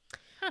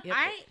 Yep.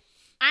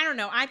 I don't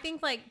know. I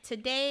think like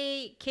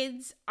today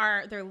kids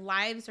their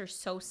lives are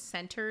so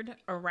centered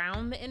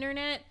around the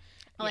internet.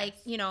 Like,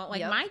 you know,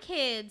 like my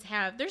kids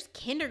there's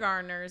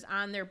kindergartners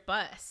on their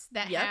bus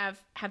that have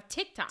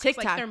TikToks.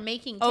 TikTok. Like they're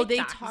making TikToks. Oh, they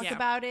talk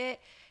about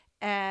it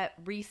at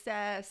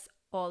recess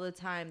all the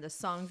time. The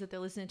songs that they're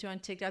listening to on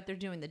TikTok, they're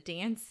doing the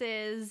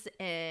dances.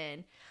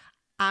 And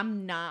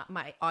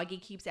my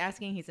Augie keeps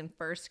asking, he's in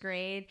first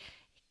grade,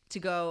 to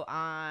go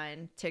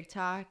on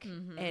TikTok.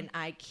 And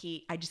I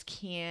just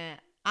can't.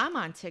 I'm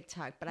on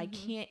TikTok, but I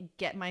can't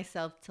get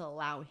myself to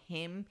allow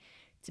him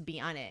to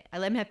be on it. I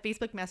let him have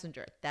Facebook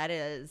Messenger. That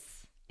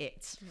is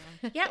it.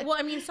 Yeah, well,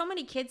 I mean, so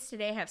many kids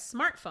today have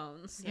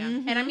smartphones. Yeah.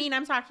 And I mean,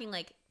 I'm talking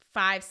like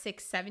 5,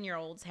 6,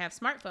 7-year-olds have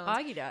smartphones.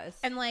 Augie does.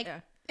 And like,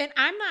 and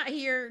I'm not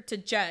here to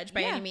judge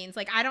by any means.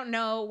 Like, I don't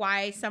know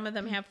why some of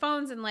them have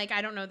phones, and like,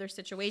 I don't know their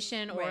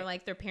situation or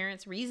like their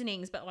parents'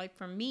 reasonings. But like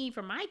for me,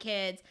 for my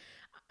kids,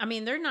 I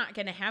mean, they're not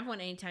going to have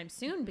one anytime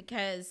soon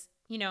because,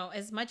 you know,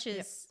 as much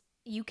as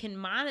you can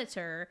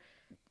monitor,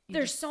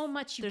 there's so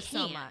much you can't.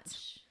 so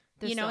much.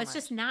 You know, it's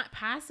just not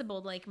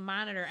possible to like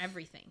monitor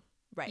everything.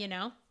 Right. You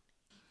know?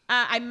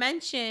 I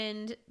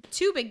mentioned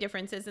 2 big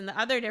differences, and the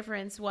other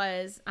difference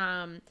was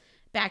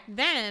back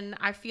then,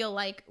 I feel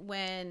like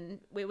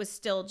when it was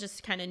still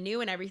just kind of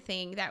new and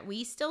everything, that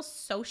we still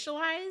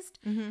socialized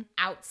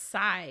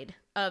outside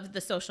of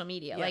the social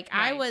media. Like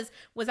I was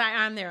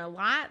I on there a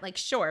lot? Like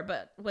sure,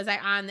 but was I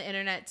on the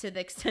internet to the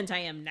extent I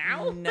am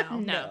now?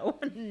 No,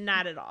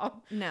 not at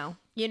all. No.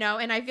 You know,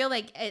 and I feel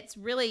like it's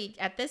really,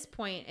 at this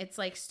point, it's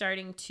like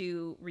starting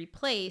to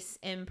replace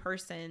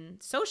in-person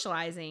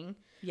socializing.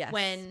 Yes.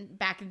 When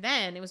back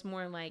then it was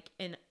more like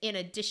in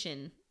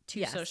addition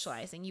to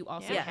socializing, you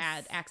also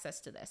had access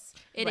to this.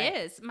 It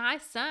is. My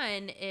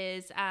son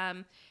is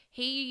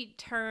he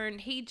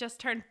just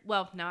turned,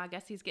 well, no, I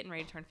guess he's getting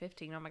ready to turn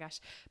 15. Oh my gosh.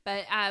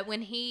 But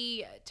when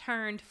he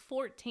turned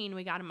 14,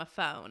 we got him a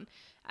phone.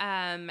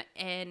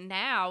 And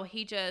now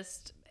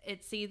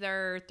it's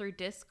either through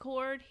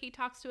Discord he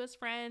talks to his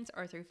friends,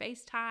 or through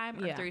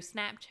FaceTime, or through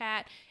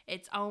Snapchat.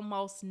 It's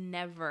almost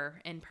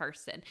never in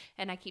person.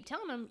 And I keep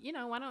telling him, you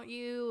know, why don't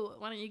you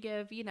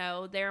give, you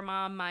know, their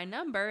mom my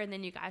number, and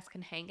then you guys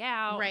can hang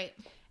out. Right.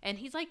 And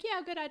he's like,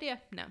 yeah, good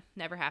idea. No,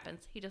 never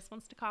happens. He just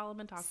wants to call him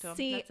and talk to him.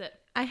 See, that's it.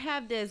 I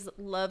have this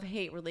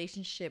love-hate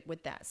relationship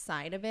with that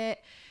side of it,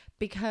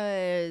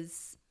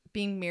 because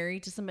being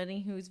married to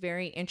somebody who's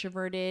very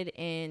introverted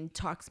and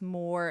talks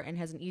more and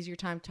has an easier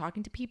time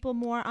talking to people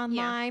more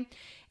online,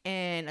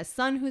 and a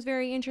son who's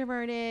very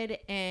introverted,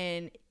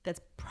 and that's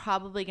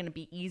probably going to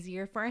be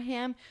easier for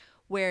him.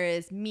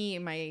 Whereas me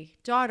and my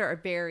daughter are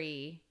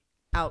very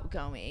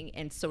outgoing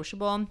and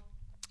sociable.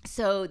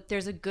 So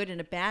there's a good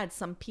and a bad.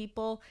 Some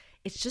people,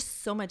 it's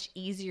just so much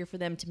easier for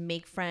them to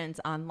make friends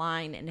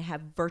online and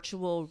have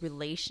virtual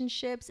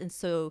relationships. And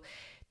so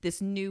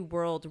this new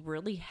world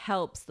really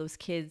helps those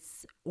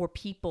kids or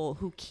people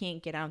who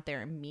can't get out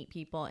there and meet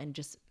people and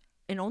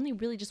only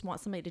really just want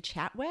somebody to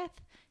chat with,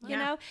 you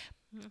know?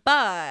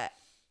 But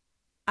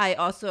I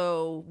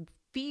also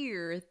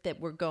fear that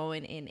we're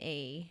going in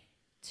a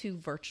too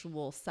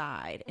virtual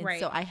side. And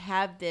so I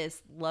have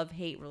this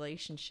love-hate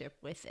relationship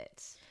with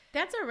it.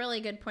 That's a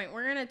really good point.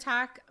 We're going to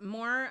talk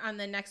more on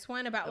the next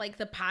one about like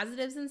the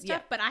positives and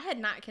stuff, but I had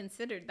not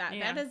considered that.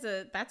 Yeah.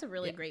 That's a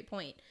really great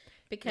point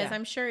because Yeah.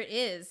 I'm sure it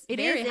is It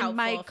very is, helpful and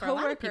my for a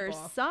lot of coworker's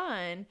people.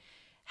 son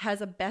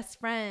has a best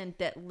friend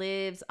that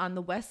lives on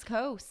the West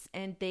Coast,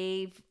 and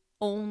they've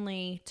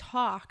only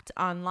talked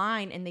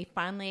online, and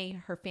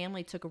her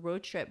family took a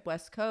road trip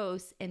West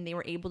Coast, and they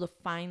were able to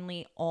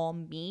finally all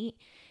meet,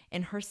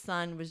 and her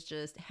son was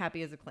just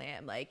happy as a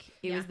clam. Like,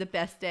 it was the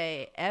best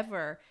day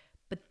ever,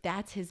 but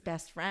that's his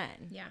best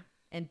friend. Yeah.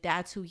 And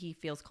that's who he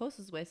feels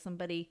closest with,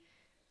 somebody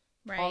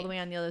Right. all the way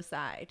on the other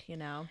side, you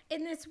know?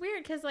 And it's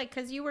weird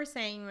because you were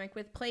saying like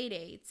with play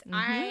dates,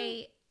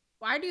 Mm-hmm.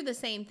 I do the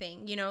same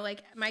thing. You know,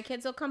 like my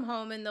kids will come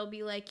home and they'll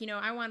be like, you know,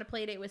 I want to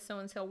play date with so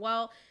and so.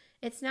 Well,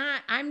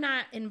 I'm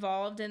not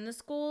involved in the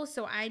school,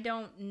 so I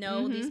don't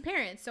know these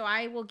parents. So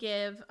I will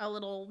give a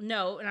little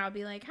note and I'll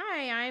be like,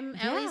 hi, I'm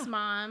Ellie's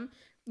mom.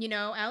 You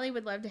know, Ellie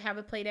would love to have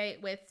a play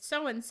date with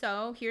so and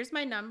so. Here's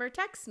my number.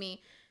 Text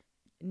me.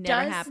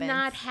 Never Does happens.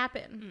 not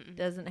happen.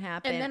 Doesn't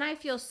happen. And then I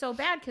feel so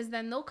bad because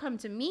then they'll come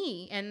to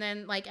me and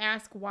then like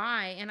ask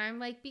why. And I'm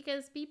like,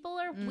 because people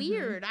are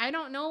weird. I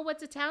don't know what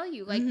to tell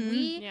you. Like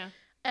we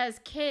as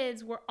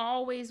kids were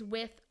always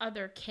with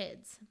other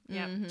kids.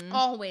 Yeah.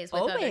 Always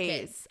with other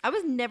kids. I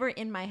was never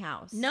in my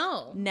house.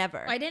 No.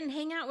 Never. I didn't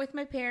hang out with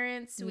my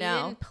parents. We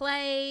No. didn't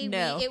play.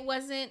 No. It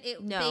wasn't.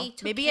 They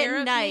took Maybe care at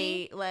of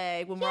me. night,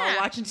 like when we're all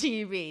watching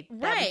TV.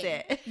 That was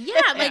it. Yeah,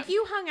 like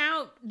you hung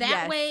out that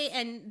Yes. way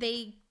and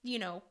they, you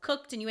know,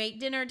 cooked and you ate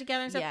dinner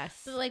together and stuff.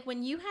 Yes. But like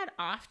when you had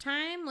off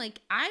time,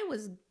 like I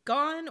was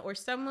gone or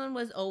someone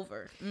was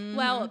over.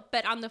 Well,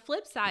 but on the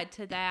flip side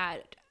to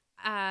that,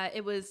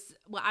 it was,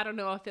 well, I don't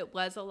know if it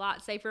was a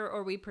lot safer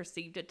or we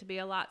perceived it to be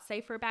a lot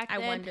safer back I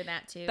then. wonder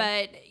that too.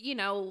 But, you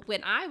know,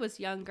 when I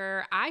was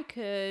younger, I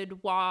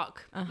could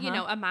walk, you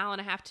know, 1.5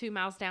 miles, 2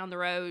 miles down the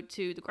road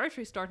to the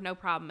grocery store, no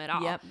problem at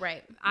all. Yep.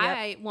 right.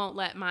 I won't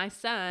let my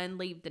son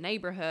leave the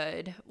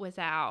neighborhood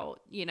without,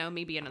 you know,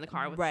 me being in the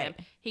car with him.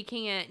 He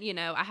can't, you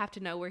know, I have to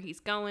know where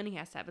he's going. He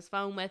has to have his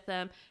phone with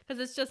him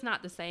because it's just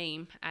not the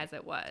same as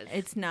it was.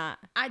 It's not.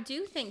 I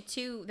do think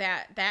too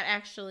that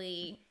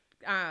actually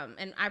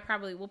and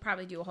we'll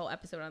probably do a whole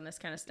episode on this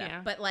kind of stuff.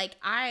 Yeah. But like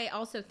I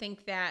also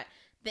think that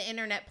the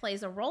internet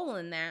plays a role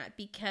in that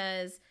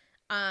because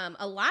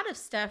a lot of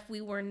stuff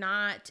we were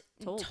not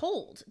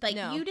told. Like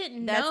No, you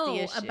didn't that's the know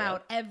issue.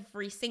 about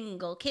every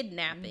single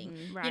kidnapping.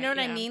 Right, You know what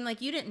I yeah. mean?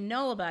 Like you didn't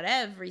know about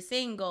every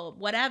single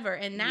whatever.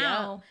 And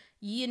now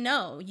you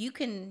know, you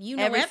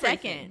know Every everything.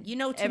 second. You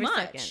know too Every much.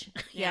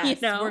 second. Yes. You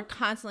know? We're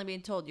constantly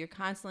being told. You're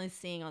constantly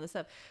seeing all this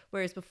stuff.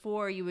 Whereas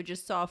before you would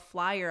just saw a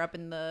flyer up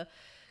in the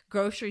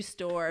grocery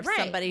store of Right.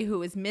 somebody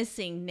who is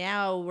missing.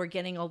 Now we're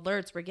getting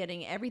alerts. We're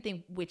getting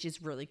everything, which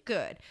is really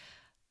good.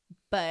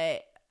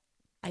 But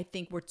I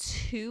think we're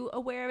too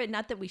aware of it.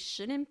 Not that we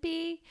shouldn't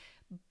be,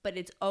 but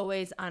it's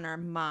always on our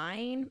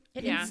mind.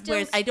 It Yeah. instills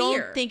Whereas I don't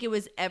fear. think it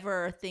was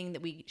ever a thing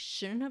that we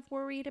shouldn't have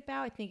worried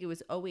about. I think it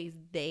was always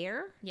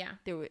there. Yeah.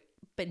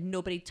 But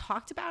nobody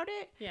talked about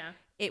it. Yeah.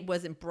 It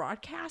wasn't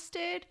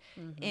broadcasted.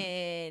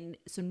 And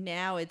so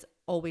now it's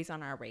always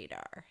on our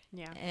radar.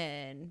 Yeah.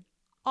 And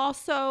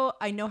also,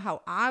 I know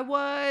how I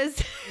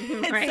was.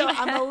 And Right. so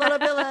I'm a little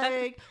bit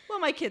like, well,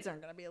 my kids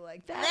aren't going to be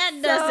like that. That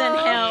so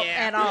doesn't help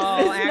at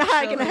all. It's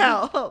not going to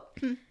help.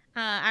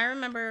 I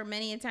remember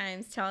many a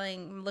times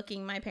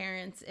looking my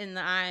parents in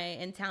the eye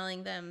and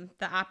telling them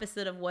the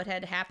opposite of what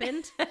had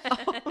happened,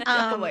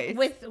 Always.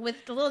 with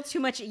a little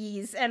too much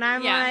ease, and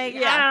I'm Yeah,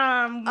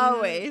 like,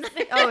 Always.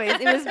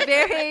 It was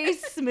very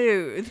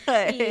smooth.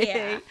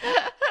 Yeah.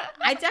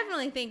 I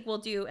definitely think we'll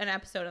do an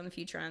episode in the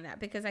future on that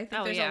because I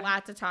think Oh, there's yeah. a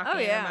lot to talk Oh,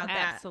 yeah. about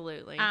that.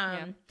 Absolutely.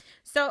 Yeah.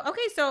 So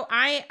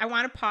I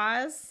want to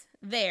pause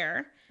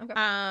there.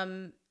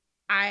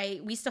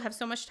 Okay. We still have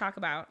so much to talk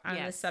about on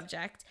this Yes.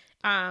 subject.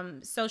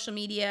 Social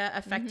media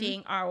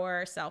affecting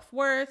our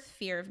self-worth,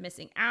 fear of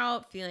missing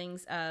out,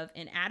 feelings of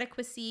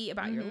inadequacy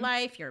about your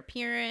life, your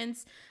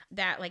appearance,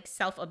 that like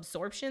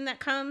self-absorption that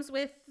comes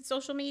with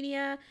social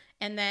media,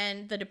 and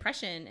then the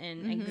depression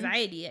and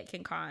anxiety it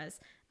can cause.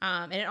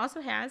 And it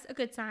also has a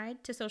good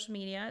side to social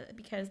media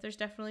because there's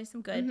definitely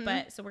some good,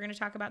 but so we're going to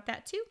talk about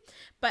that too.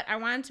 But I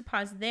wanted to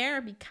pause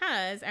there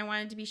because I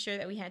wanted to be sure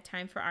that we had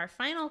time for our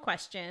final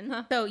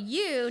question. So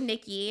you,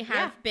 Nikki,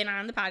 have been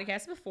on the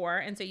podcast before,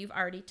 and so you've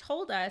already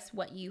told us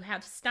what you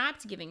have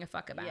stopped giving a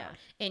fuck about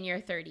in your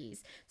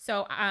 30s.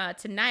 So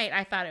tonight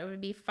I thought it would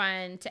be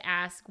fun to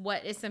ask,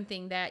 what is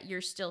something that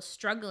you're still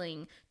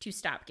struggling to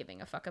stop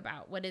giving a fuck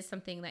about? What is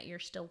something that you're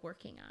still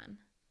working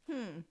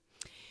on?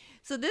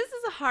 So this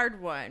is a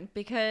hard one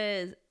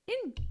because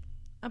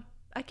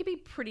I could be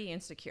pretty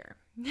insecure.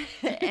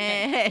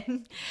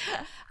 And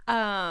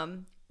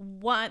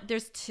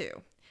there's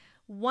two.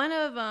 One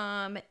of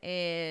them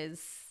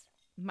is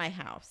my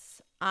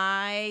house.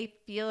 I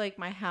feel like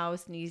my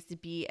house needs to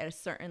be at a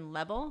certain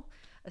level,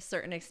 a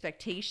certain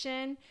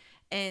expectation.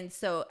 And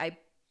so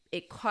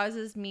it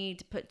causes me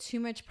to put too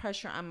much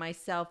pressure on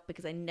myself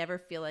because I never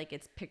feel like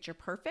it's picture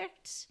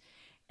perfect.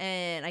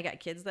 And I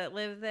got kids that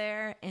live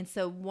there. And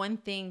so one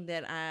thing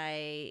that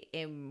I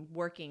am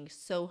working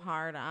so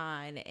hard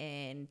on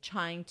and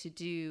trying to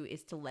do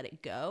is to let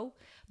it go.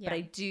 Yeah. But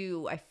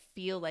I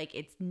feel like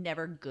it's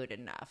never good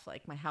enough.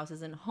 Like my house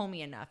isn't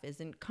homey enough,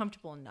 isn't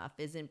comfortable enough,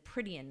 isn't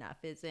pretty enough,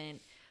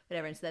 isn't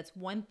whatever. And so that's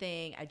one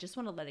thing. I just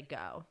want to let it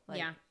go. Like,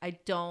 Yeah. I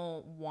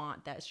don't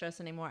want that stress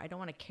anymore. I don't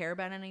want to care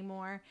about it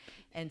anymore.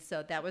 And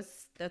so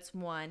that's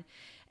one.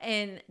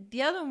 And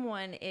the other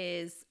one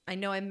is, I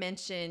know I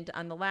mentioned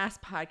on the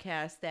last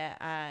podcast that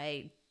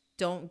I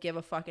don't give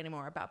a fuck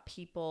anymore about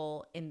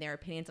people and their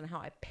opinions on how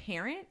I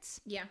parent.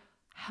 Yeah.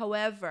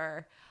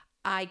 However,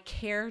 I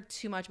care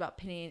too much about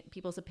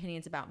people's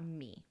opinions about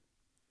me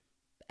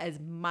as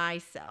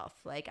myself.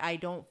 Like, I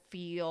don't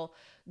feel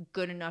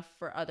good enough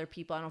for other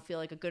people. I don't feel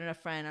like a good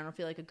enough friend. I don't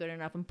feel like a good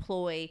enough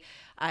employee.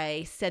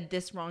 I said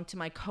this wrong to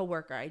my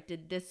coworker. I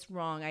did this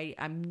wrong.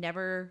 I'm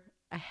never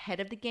ahead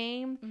of the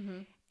game. Mm-hmm.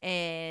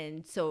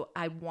 And so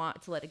I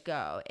want to let it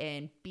go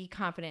and be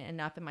confident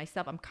enough in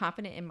myself. I'm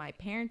confident in my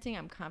parenting.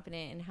 I'm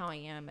confident in how I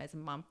am as a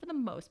mom for the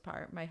most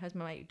part. My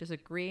husband might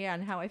disagree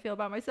on how I feel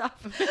about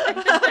myself,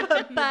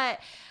 but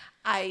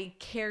I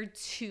care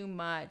too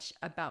much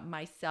about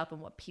myself and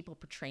what people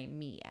portray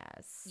me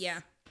as. Yeah.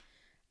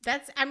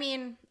 It's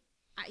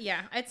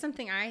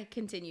something I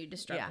continue to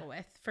struggle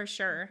with for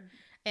sure.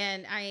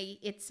 And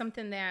it's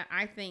something that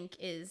I think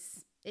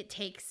it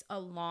takes a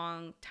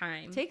long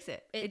time. It takes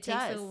it. It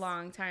takes a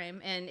long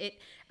time. And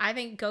I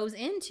think goes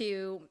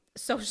into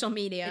social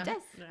media. It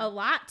does. A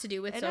lot to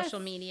do with It social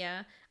does.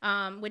 media,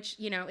 which,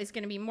 is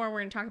going to be more we're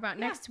going to talk about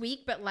next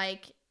week. But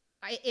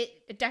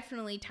it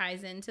definitely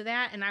ties into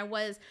that. And I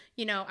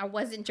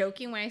wasn't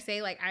joking when I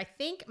say, I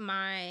think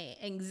my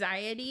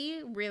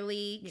anxiety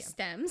really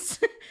stems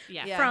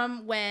Yeah.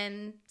 from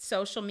when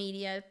social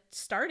media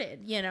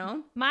started,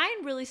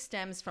 Mine really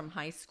stems from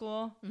high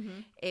school.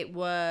 Mm-hmm. It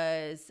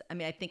was,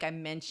 I think I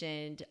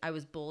mentioned I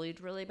was bullied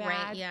really bad.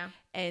 Right, yeah.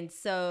 And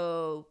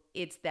so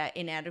it's that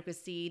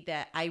inadequacy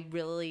that I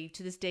really,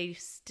 to this day,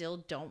 still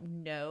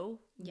don't know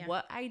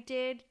what I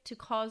did to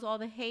cause all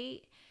the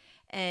hate.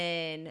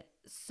 And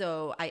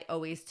so I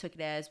always took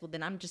it as, well,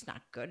 then I'm just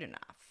not good enough.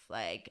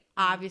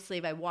 Obviously,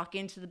 if I walk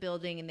into the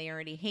building and they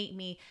already hate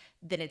me,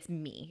 then it's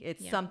me.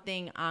 It's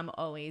something I'm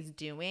always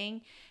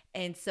doing.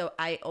 And so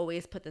I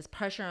always put this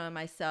pressure on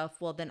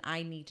myself. Well, then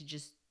I need to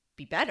just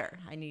be better.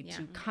 I need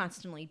to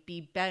constantly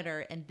be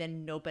better, and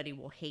then nobody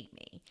will hate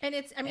me. And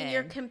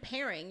you're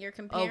comparing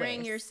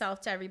Always.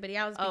 yourself to everybody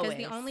else, because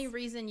the Always. only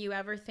reason you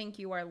ever think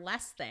you are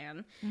less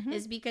than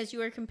is because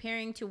you are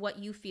comparing to what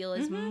you feel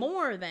is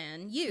more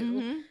than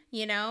you,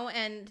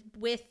 and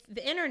with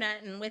the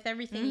internet and with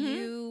everything,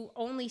 you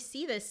only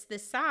see this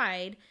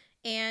side.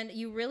 And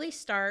you really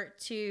start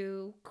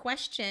to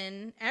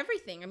question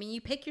everything.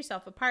 You pick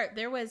yourself apart.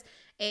 There was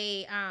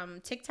a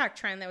TikTok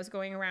trend that was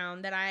going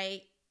around that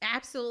I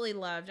absolutely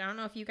loved. I don't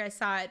know if you guys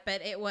saw it,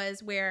 but it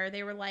was where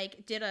they were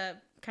did a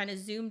kind of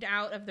zoomed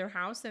out of their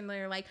house, and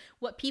they're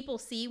what people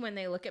see when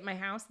they look at my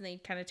house, and they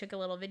kind of took a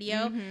little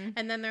video,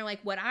 and then they're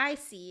what I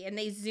see, and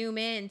they zoom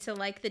in to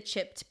the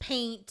chipped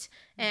paint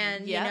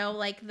and the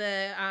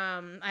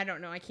I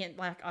don't know, I can't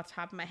off the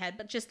top of my head,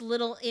 but just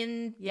little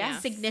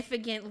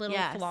insignificant little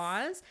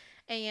flaws.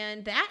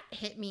 And that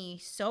hit me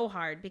so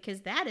hard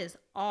because that is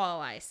all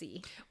I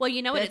see. Well,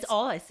 you know what? That's It's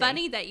all I see.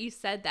 funny that you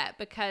said that,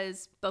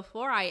 because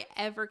before I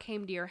ever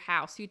came to your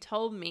house, you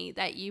told me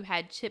that you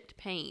had chipped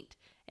paint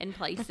in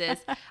places.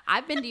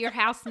 I've been to your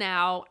house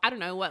now, I don't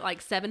know what,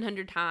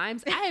 700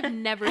 times. I have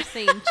never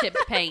seen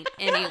chipped paint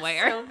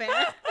anywhere. So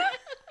bad.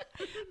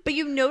 But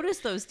you notice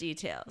those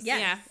details. Yes.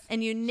 Yeah.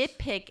 And you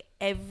nitpick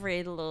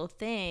every little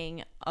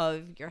thing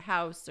of your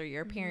house or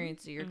your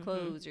appearance or your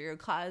clothes or your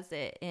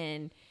closet,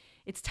 and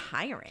it's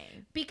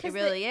tiring. Because it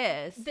really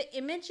is. The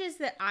images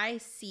that I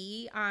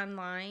see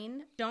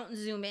online don't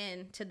zoom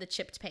in to the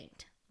chipped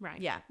paint.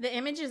 Right. Yeah. The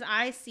images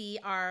I see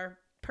are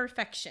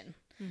perfection.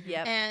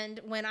 Yep.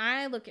 And when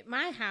I look at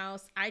my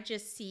house, I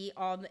just see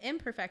all the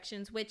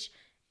imperfections, which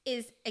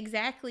is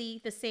exactly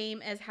the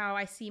same as how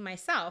I see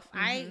myself.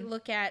 I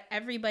look at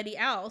everybody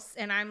else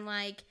and I'm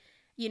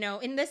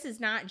and this is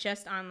not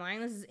just online,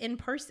 this is in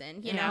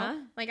person, you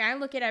know? I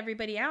look at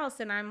everybody else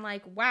and I'm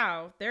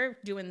wow, they're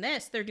doing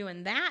this, they're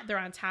doing that, they're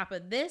on top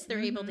of this, they're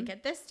able to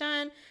get this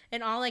done.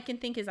 And all I can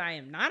think is, I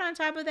am not on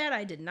top of that,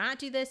 I did not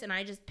do this, and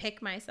I just pick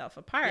myself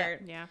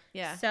apart. Yeah.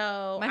 Yeah.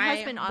 So My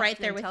husband I'm often right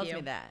there with tells you.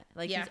 me that.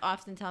 Yeah. He's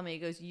often telling me, he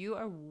goes, you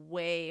are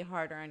way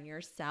harder on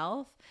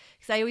yourself.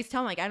 Because I always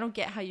tell him, I don't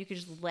get how you could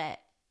just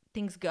let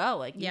things go.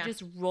 Like you Yeah.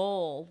 just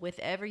roll with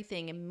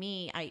everything. And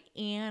me, I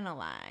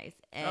analyze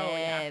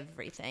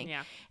everything.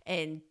 Yeah.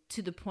 And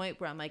to the point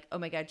where I'm like, oh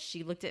my God,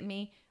 she looked at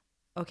me.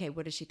 Okay,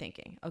 what is she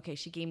thinking? Okay,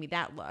 she gave me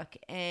that look.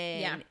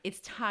 And it's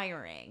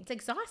tiring. It's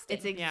exhausting.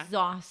 It's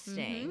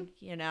exhausting,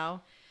 you know?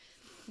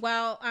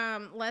 Well,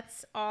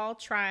 let's all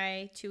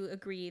try to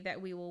agree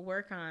that we will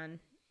work on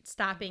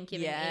stopping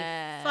giving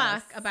a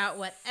fuck about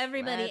what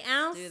everybody Let's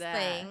else do that.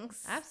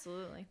 thinks.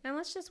 Absolutely. And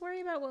let's just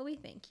worry about what we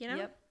think, you know?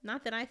 Yep.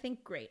 Not that I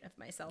think great of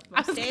myself I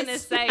most was days. gonna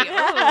say,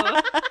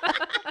 oh,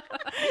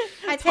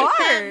 I take that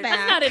hard. back.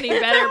 that's not any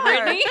better,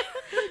 Brittany.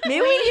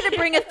 Maybe we need to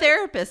bring a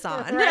therapist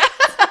on.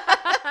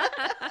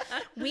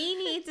 We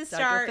need to Dr.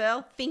 start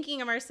Phil?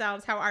 thinking of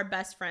ourselves how our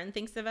best friend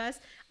thinks of us.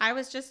 I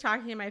was just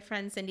talking to my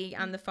friend Cindy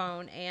on the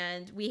phone,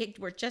 and we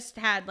were just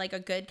had like a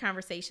good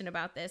conversation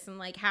about this, and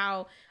like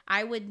how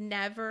I would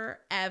never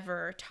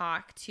ever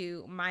talk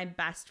to my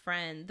best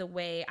friend the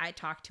way I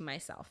talk to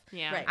myself.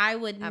 Yeah. Right. I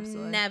would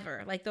Absolutely.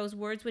 never, like those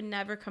words would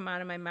never come out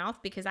of my mouth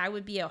because I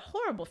would be a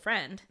horrible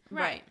friend.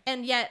 Right.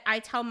 And yet I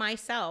tell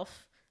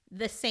myself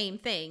the same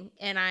thing,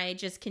 and I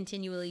just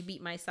continually beat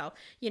myself,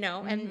 you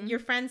know. And your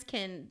friends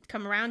can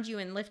come around you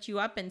and lift you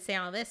up and say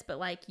all this, but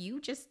like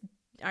you just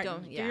are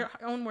you're your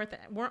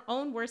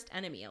own worst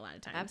enemy a lot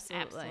of times.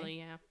 Absolutely,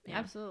 yeah.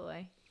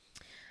 Absolutely.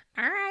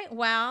 All right,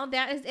 well,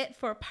 that is it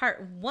for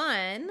part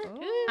 1.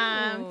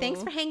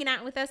 Thanks for hanging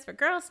out with us for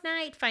Girls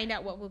Night. Find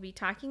out what we'll be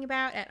talking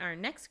about at our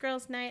next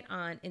Girls Night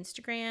on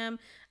Instagram,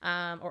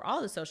 or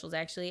all the socials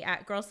actually,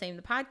 at Girls Same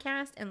the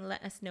Podcast, and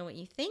let us know what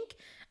you think.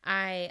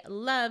 I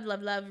love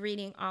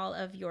reading all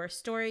of your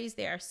stories.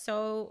 They are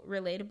so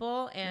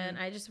relatable, and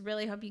I just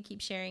really hope you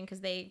keep sharing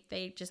because they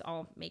just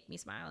all make me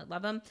smile. I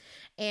love them.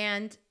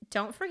 And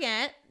don't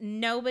forget,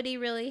 nobody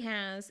really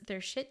has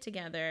their shit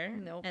together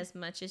as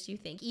much as you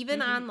think,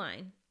 even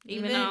online.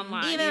 Even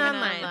online. Even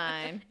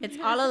online. It's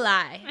all a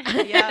lie.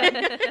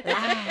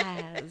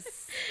 Lies.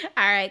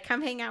 All right,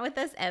 come hang out with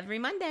us every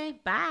Monday.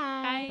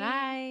 Bye.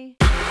 Bye.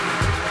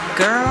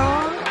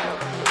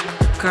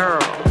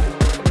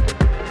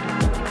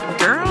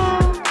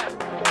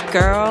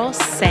 Girl,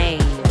 same.